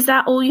 Is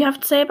that all you have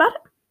to say about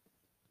it?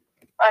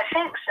 I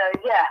think so,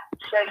 yeah.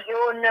 So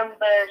you're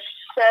number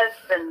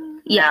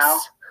 7 yes. now.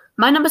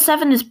 My number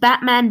 7 is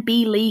Batman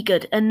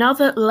Beleaguered,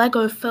 another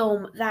Lego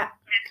film that,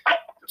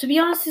 to be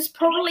honest, is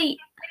probably...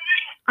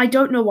 I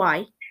don't know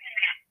why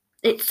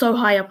it's so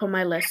high up on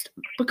my list,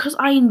 because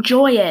I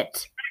enjoy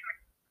it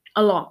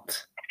a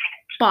lot.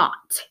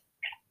 But,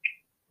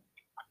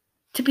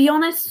 to be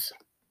honest,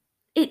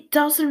 it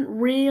doesn't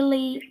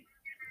really...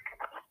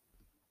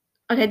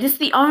 Okay, this is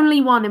the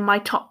only one in my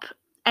top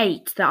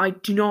 8 that I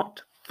do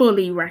not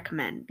fully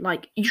recommend.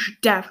 You should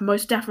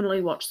most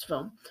definitely watch the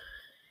film.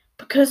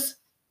 Because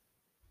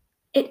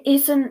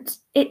it's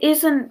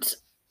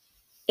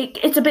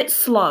a bit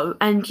slow,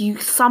 and you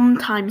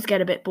sometimes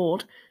get a bit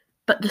bored,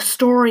 but the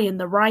story and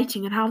the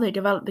writing and how they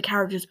developed the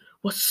characters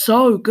was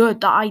so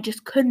good that I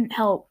just couldn't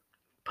help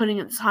putting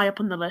it this high up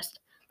on the list.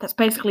 That's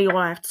basically all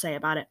I have to say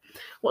about it.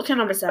 What's your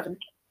number 7?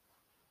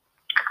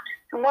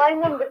 My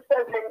number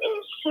 7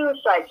 is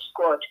Suicide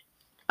Squad.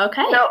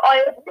 Okay. Now,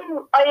 I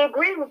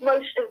agree with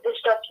most of the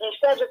stuff you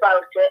said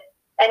about it,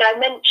 and I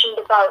mentioned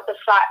about the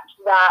fact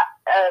that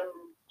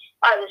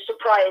I was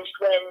surprised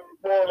when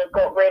Warner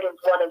got rid of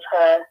one of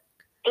her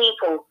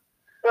people.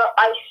 But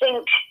I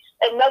think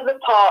another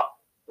part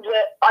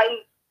that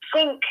I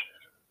think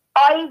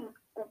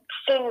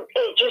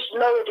it just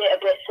lowered it a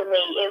bit for me.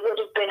 It would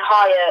have been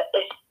higher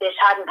if this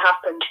hadn't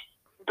happened.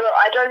 But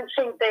I don't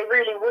think they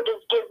really would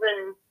have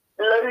given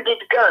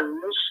loaded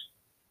guns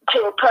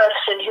to a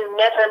person who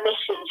never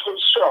misses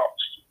his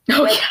shots.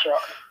 Oh, Red yeah.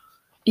 shot.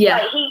 Yeah.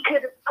 Like, he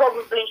could have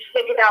probably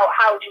figured out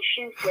how to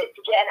shoot it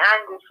to get an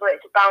angle for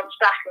it to bounce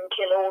back and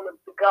kill all of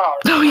the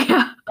guards. Oh,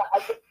 yeah.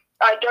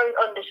 I don't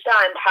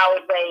understand how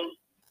they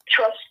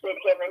trusted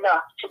him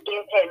enough to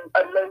give him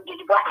a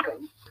loaded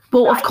weapon.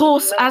 Well, of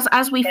course,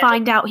 as we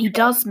find out, he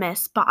does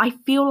miss, but I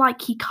feel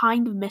like he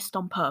kind of missed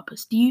on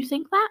purpose. Do you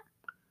think that?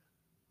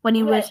 When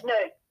he was...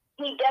 No,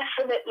 he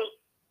definitely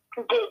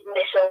did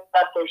miss on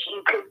purpose.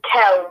 You could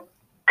tell,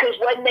 because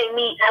when they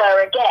meet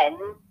her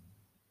again,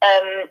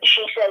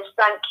 she says,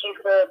 "Thank you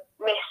for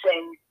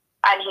missing,"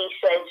 and he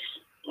says,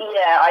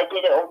 "Yeah, I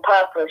did it on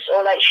purpose."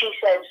 Or like she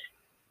says,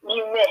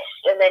 "You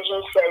missed," and then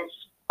he says,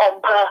 "On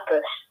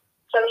purpose."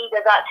 So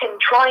either that's him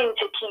trying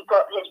to keep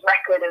up his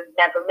record of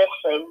never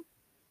missing,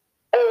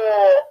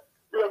 or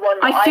the one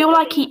that I feel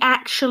like he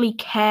actually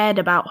cared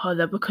about her,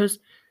 though, because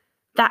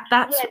that's...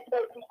 Yeah,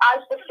 but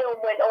as the film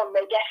went on,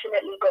 they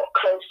definitely got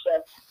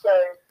closer. So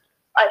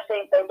I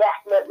think they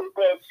definitely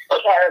did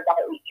care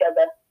about each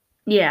other.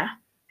 Yeah.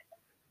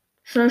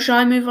 So shall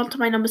I move on to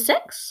my number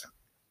 6?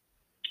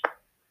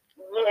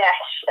 Yes,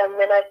 and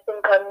then I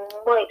think I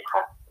might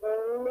have...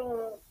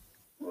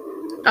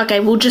 Okay,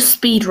 we'll just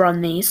speed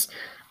run these.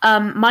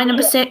 My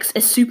number 6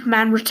 is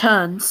Superman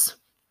Returns.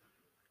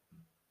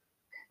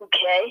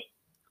 Okay.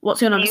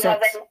 What's your number Do you 6?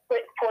 have any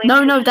quick points?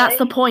 No, that's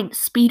the point.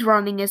 Speed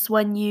running is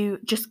when you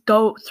just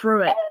go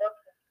through it.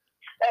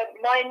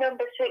 My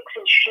number 6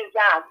 is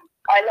Shazam.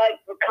 I like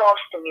the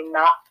casting in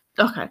that.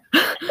 Okay.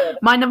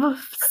 My number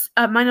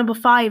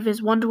 5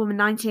 is Wonder Woman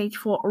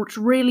 1984. It's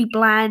really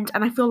bland,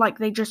 and I feel like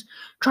they just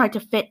tried to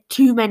fit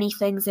too many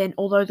things in,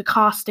 although the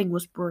casting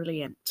was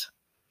brilliant.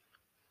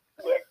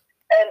 Yes.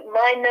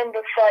 My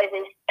number 5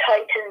 is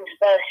Titans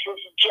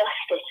versus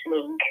Justice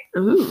League.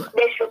 Ooh.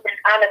 This was an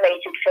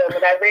animated film,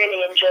 and I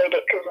really enjoyed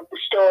it because of the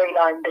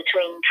storyline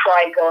between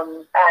Trigon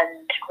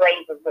and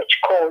Raven, which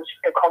caused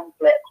the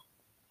conflict.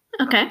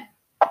 Okay.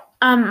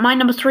 My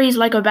number 3 is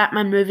Lego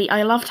Batman movie.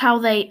 I loved how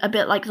they, a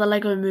bit like the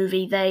Lego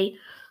movie, they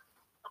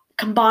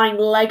combined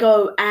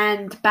Lego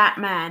and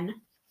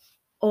Batman.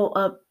 They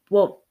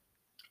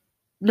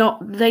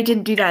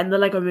didn't do that in the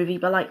Lego movie,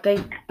 but like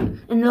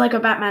in the Lego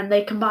Batman,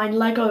 they combined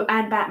Lego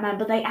and Batman,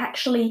 but they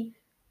actually,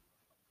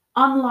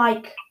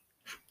 unlike,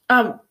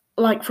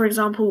 like for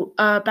example,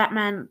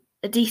 Batman,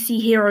 DC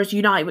Heroes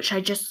Unite, which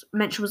I just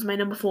mentioned was my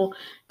number 4,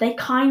 they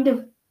kind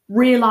of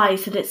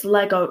realize that it's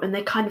Lego and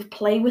they kind of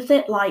play with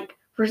it. Like,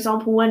 for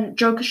example, when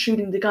Joker's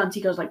shooting the guns,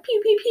 he goes like,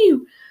 pew, pew,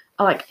 pew.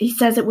 Like, he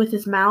says it with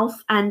his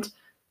mouth, and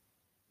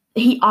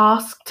he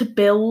asked to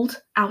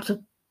build out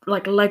of,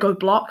 like, Lego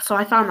blocks, so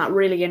I found that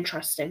really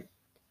interesting.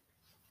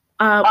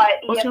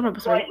 What's your number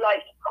 3? I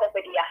like the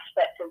comedy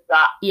aspect of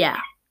that. Yeah.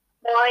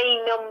 My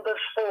number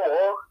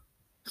 4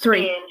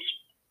 3. is...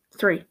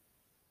 3.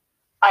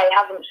 I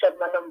haven't said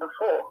my number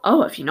 4.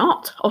 Oh, have you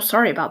not? Oh,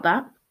 sorry about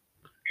that.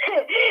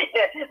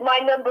 My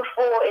number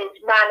 4 is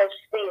Man of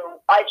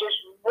Steel. I just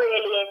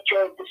really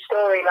enjoyed the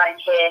storyline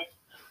here,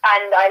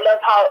 and I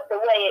love how the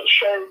way it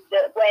shows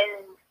that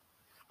when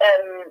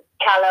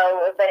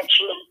Kal-El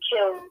eventually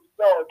kills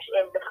Zod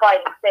in the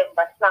final thing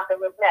by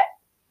snapping his neck,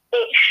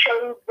 it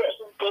showed that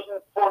he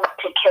didn't want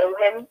to kill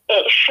him.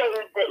 It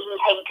showed that he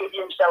hated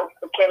himself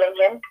for killing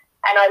him,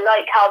 and I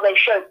like how they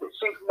showed that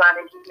Superman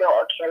is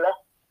not a killer.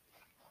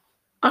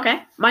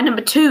 Okay. My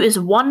number 2 is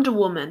Wonder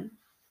Woman.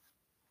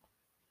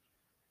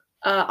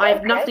 I have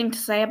Okay. nothing to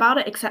say about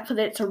it except for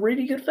that it's a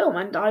really good film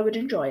and I would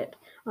enjoy it.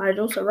 I'd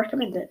also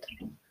recommend it.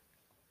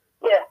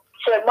 Yeah.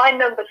 So my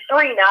number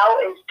 3 now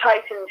is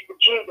Titans: The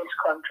Judas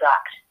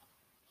Contract.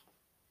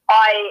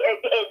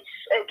 It's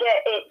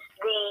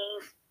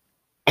the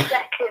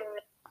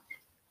second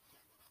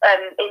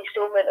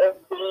installment of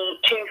the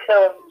 2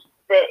 films.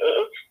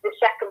 It's the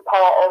second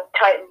part of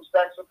Titans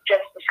versus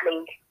Justice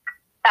League,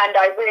 and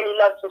I really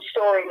love the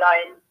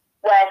storyline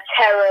where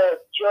Terra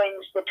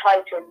joins the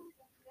Titans.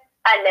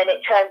 And then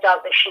it turns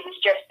out that she was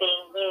just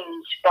being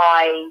used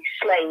by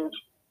Slade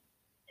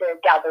to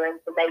gather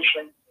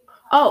information.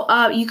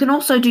 Oh, you can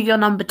also do your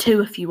number 2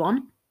 if you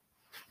want.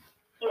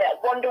 Yeah,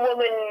 Wonder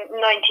Woman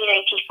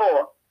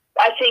 1984.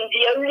 I think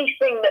the only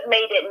thing that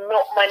made it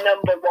not my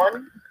number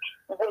 1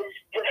 was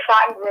the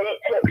fact that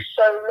it took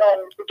so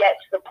long to get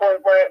to the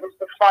point where it was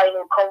the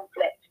final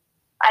conflict.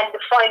 And the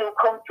final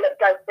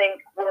conflict, I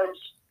think, was,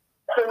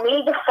 for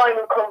me, the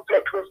final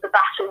conflict was the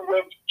battle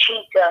with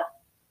Cheetah,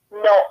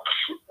 not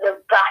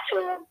the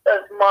battle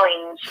of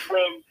minds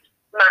with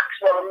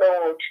Maxwell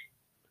Lord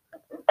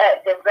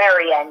at the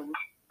very end.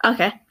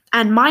 Okay.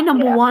 And my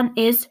number 1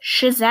 is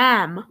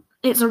Shazam.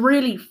 it's a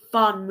really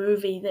fun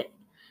movie that,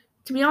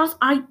 to be honest,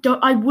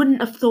 I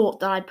wouldn't have thought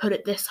that I'd put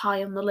it this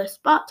high on the list,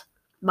 but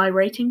my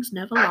ratings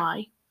never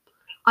lie.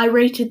 I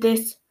rated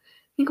this, I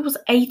think it was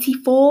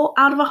 84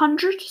 out of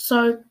 100,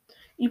 so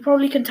you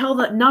probably can tell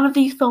that none of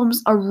these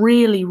films are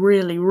really,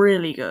 really,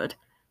 really good,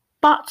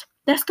 but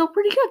they're still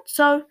pretty good,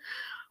 so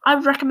I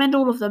would recommend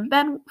all of them.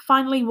 Ben,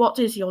 finally, what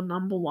is your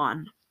number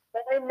one?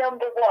 My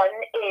number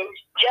one is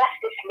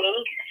Justice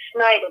League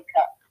Snyder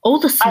Cut. Oh,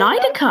 the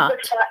Snyder Cut!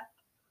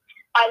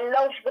 I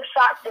love the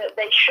fact that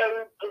they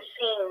showed the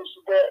scenes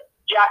that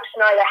Zack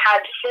Snyder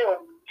had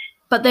filmed.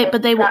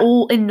 But they were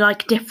all in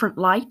like different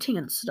lighting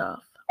and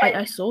stuff.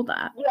 I saw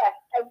that. Yeah,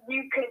 and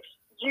you could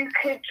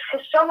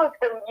for some of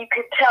them you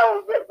could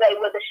tell that they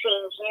were the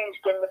scenes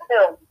used in the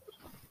film.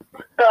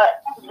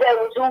 But there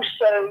was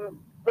also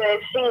the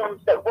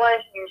scenes that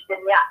weren't used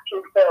in the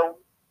actual film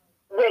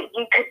that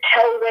you could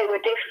tell they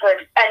were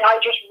different, and I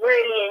just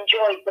really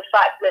enjoyed the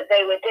fact that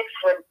they were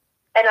different,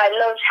 and I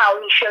loved how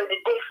he showed a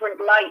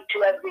different light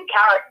to every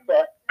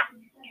character.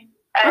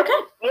 And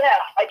okay. Yeah,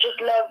 I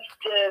just loved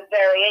the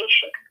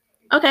variation.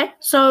 Okay,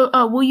 so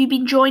will you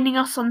be joining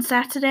us on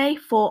Saturday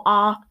for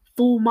our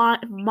full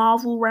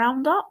Marvel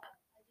roundup?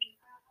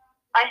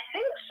 I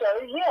think so,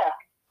 yeah.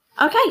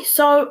 Okay,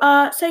 so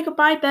say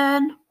goodbye,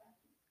 Ben.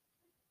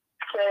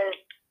 So,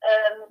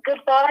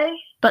 goodbye.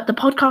 But the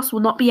podcast will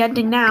not be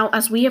ending now,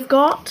 as we have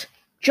got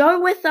Joe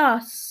with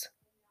us.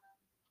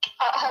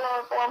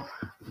 Hello,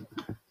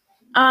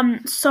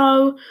 everyone.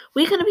 So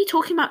we're going to be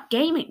talking about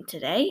gaming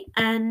today,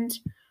 and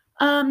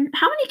how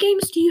many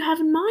games do you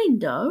have in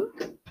mind, Joe?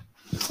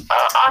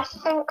 I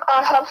think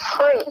I have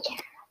 3.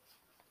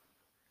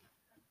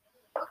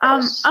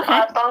 Okay.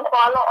 I've done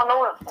quite a lot on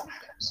all of them.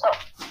 So.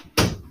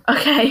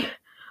 Okay.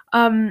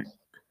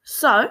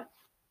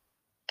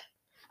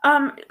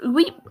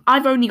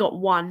 I've only got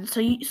one, so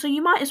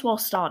you might as well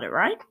start it,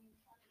 right?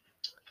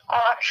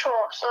 Alright,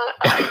 sure. So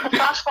the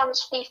first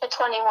one's FIFA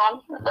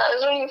 21.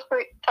 There's only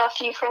a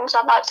few things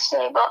I'd like to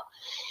say, but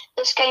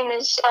this game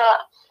is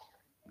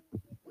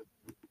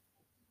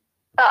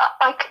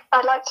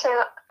I'd like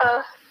to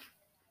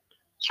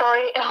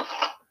sorry.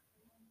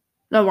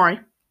 Don't worry.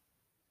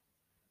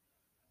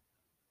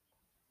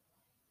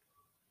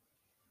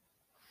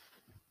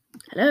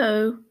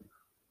 Hello.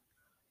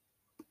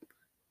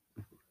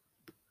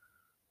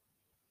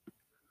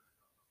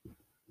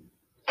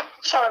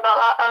 Sorry about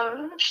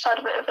that. Just had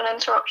a bit of an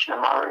interruption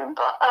in my room,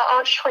 but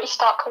I'll just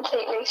restart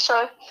completely.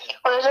 So,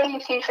 there's only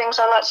a few things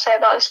I'd like to say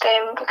about this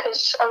game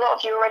because a lot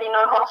of you already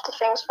know half the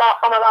things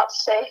I'm about to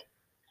say,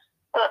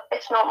 but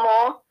if not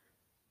more.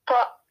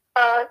 But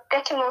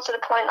getting more to the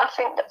point, I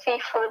think that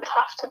FIFA would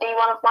have to be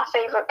one of my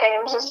favourite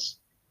games.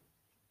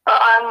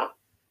 I'm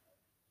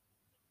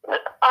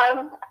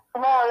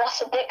more or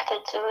less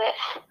addicted to it.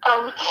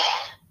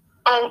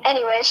 And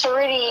anyway, it's a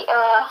really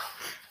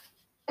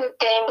good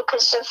game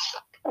because of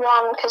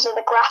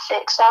the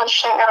graphics. I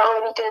just think they're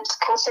really good,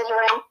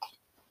 considering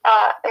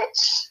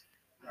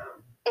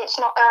it's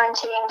not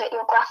guaranteeing that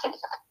your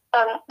graphics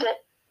that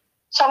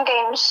some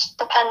games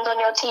depend on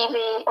your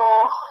TV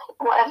or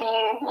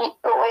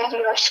whatever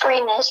your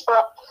screen is,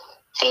 but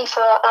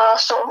FIFA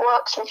sort of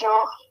works with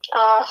your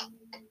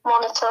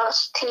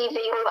monitors, TV,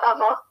 or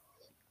whatever.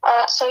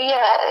 So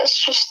yeah, it's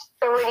just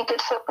a really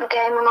good football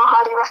game, and I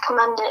highly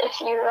recommend it if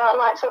you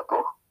like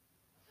football.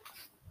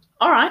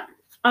 All right.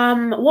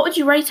 What would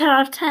you rate it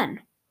out of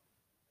 10?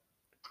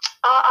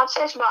 I'd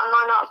say it's about a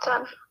 9 out of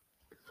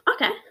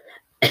 10.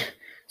 Okay.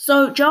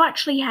 So Joe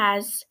actually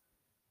has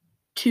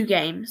 2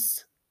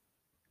 games.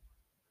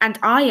 And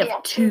I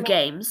have 2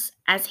 games,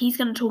 as he's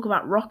going to talk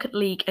about Rocket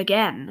League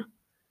again.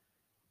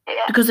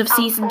 Yeah, because of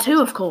Season 2,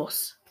 of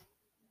course.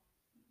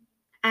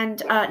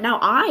 And now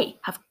I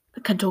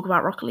can talk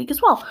about Rocket League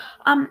as well.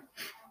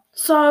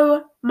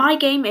 So my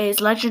game is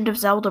Legend of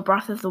Zelda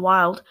Breath of the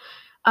Wild.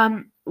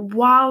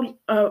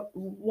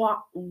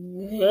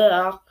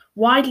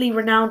 Widely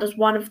renowned as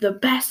one of the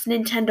best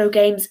Nintendo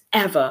games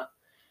ever.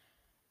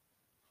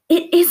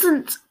 It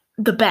isn't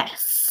the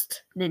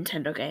best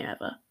Nintendo game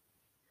ever,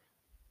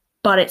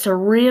 but it's a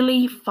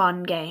really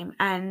fun game,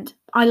 and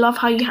I love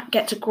how you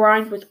get to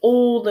grind with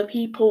all the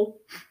people,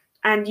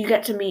 and you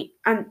get to meet,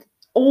 and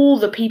all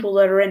the people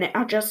that are in it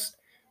are just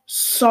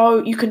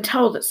so, you can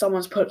tell that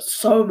someone's put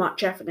so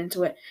much effort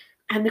into it,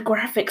 and the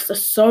graphics are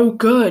so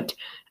good,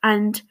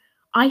 and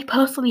I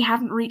personally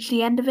haven't reached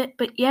the end of it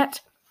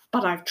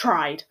but I've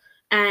tried,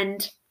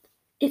 and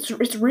it's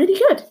really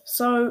good.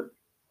 So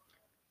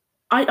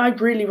I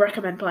really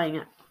recommend playing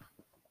it.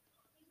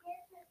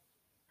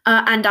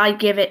 And I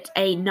give it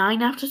a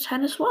 9 out of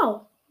 10 as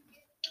well.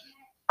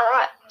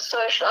 Alright, so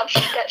should I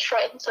just get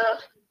straight into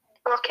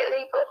Rocket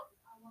League?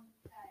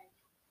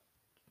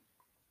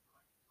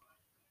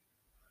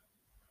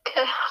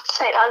 Okay, I'd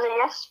say that as a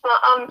yes,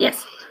 but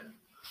yes.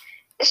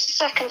 It's the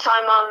second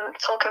time I'm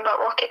talking about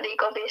Rocket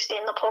League, obviously,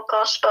 in the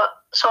podcast, but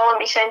so I won't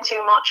be saying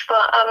too much,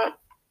 but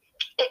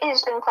it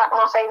is, in fact,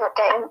 my favourite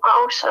game. I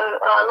also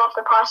love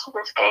the price of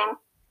this game.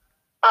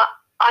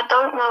 I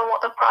don't know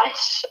what the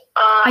price...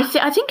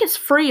 I think it's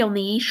free on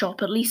the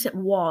eShop, at least it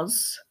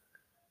was.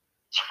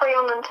 It's free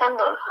on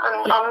Nintendo,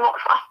 and Yeah.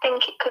 I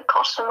think it could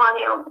cost some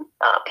money on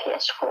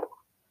PS4.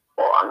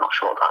 Well, I'm not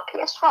sure about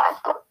PS5,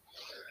 but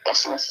I'm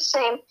guessing it's the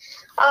same.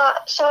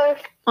 So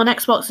On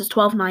Xbox, it's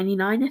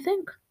 $12.99, I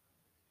think.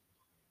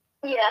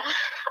 yeah.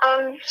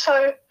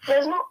 So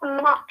there's not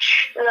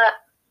much that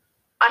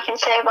I can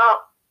say about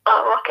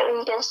Rocket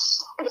League.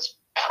 It's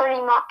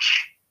pretty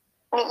much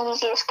the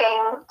easiest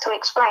game to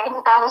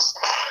explain, as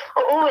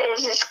all it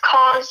is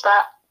cars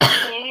that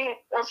you use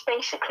as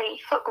basically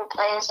football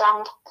players,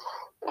 and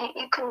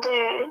you can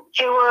do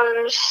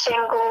duos,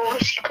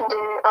 singles, you can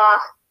do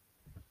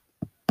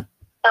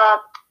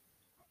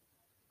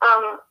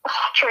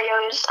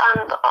trios,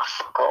 and I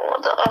forgot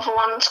what the other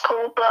one's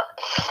called, but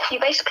you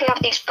basically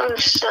have these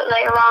boosts that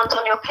lay around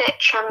on your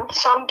pitch, and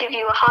some give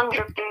you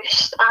 100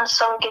 boosts and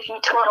some give you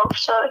 12.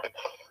 So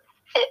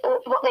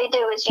what they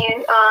do is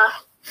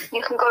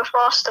you can go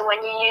faster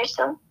when you use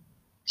them.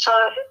 So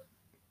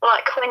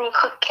like when you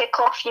kick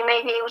off, you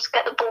may be able to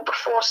get the ball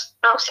before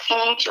else if you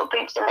use your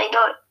boots, and they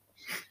don't.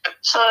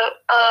 So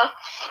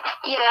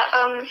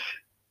yeah.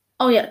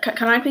 Oh yeah,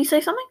 can I please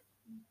say something?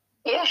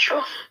 Yeah,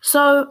 sure.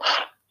 So,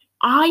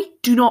 I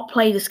do not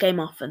play this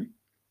game often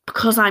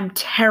because I'm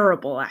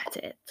terrible at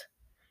it.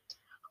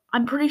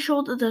 I'm pretty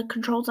sure that the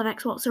controls on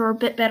Xbox are a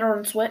bit better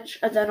on Switch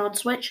than on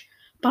Switch,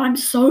 but I'm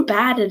so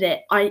bad at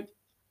it. I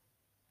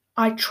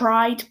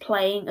tried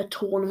playing a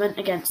tournament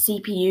against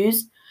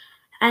CPUs,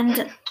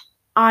 and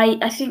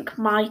I think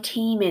my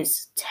team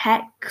is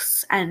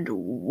Tex and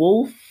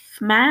Wolfman,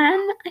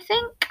 I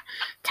think.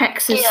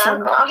 Tex is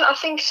but I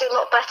think it's a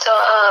lot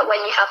better when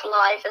you have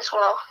live as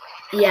well.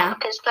 Yeah.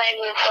 Because playing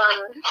with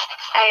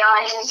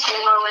AIs is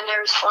nowhere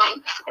near as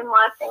fun, in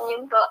my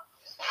opinion. But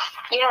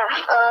yeah,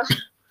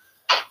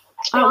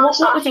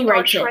 what would you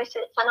rate it? I'd rate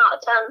it 10 out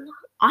of 10.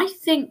 I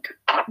think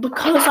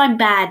because I'm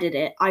bad at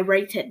it, I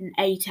rate it an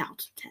 8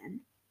 out of 10.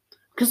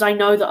 Because I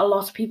know that a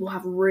lot of people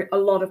have a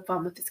lot of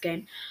fun with this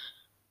game.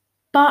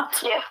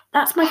 But yeah,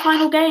 that's my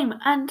final game,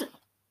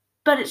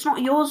 but it's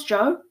not yours,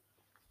 Joe.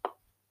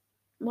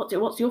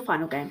 What's your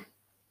final game?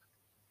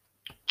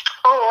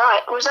 Oh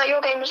right, was that your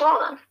game as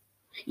well then?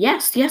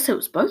 Yes, it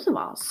was both of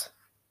ours.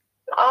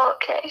 Oh,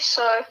 okay,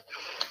 so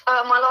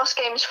my last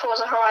game is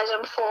Forza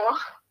Horizon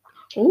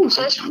 4. Ooh.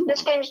 So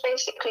this game is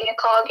basically a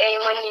car game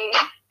when you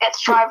get to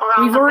drive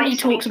around. We've already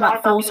talked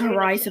about Forza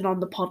Horizon on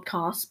the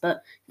podcast,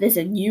 but there's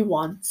a new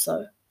one,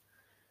 so.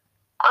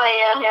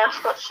 Oh yeah, I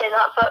forgot to say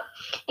that, but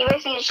you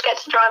basically just get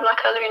to drive like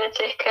a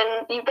lunatic,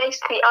 and you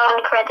basically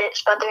earn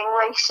credits by doing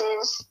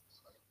races,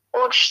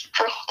 or just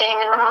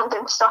drifting and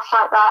random stuff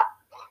like that.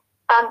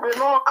 And the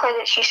more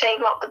credits you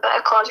save up, the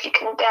better cars you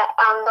can get,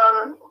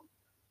 and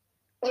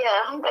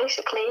yeah,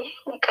 basically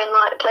you can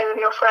like play with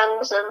your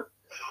friends and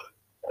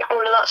all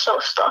of that sort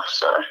of stuff,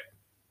 so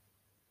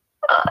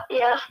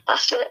yeah,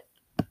 that's it,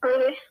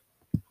 really.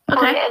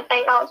 Okay. I get an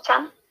 8 out of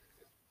 10.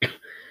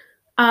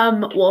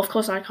 Well, of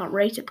course I can't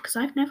rate it because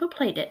I've never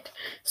played it.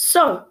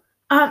 So,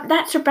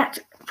 that's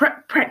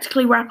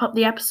practically wrap up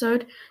the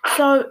episode.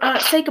 So,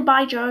 say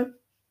goodbye, Joe.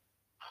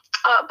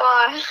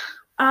 Bye.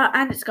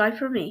 And it's Guy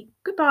from me.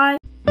 Goodbye.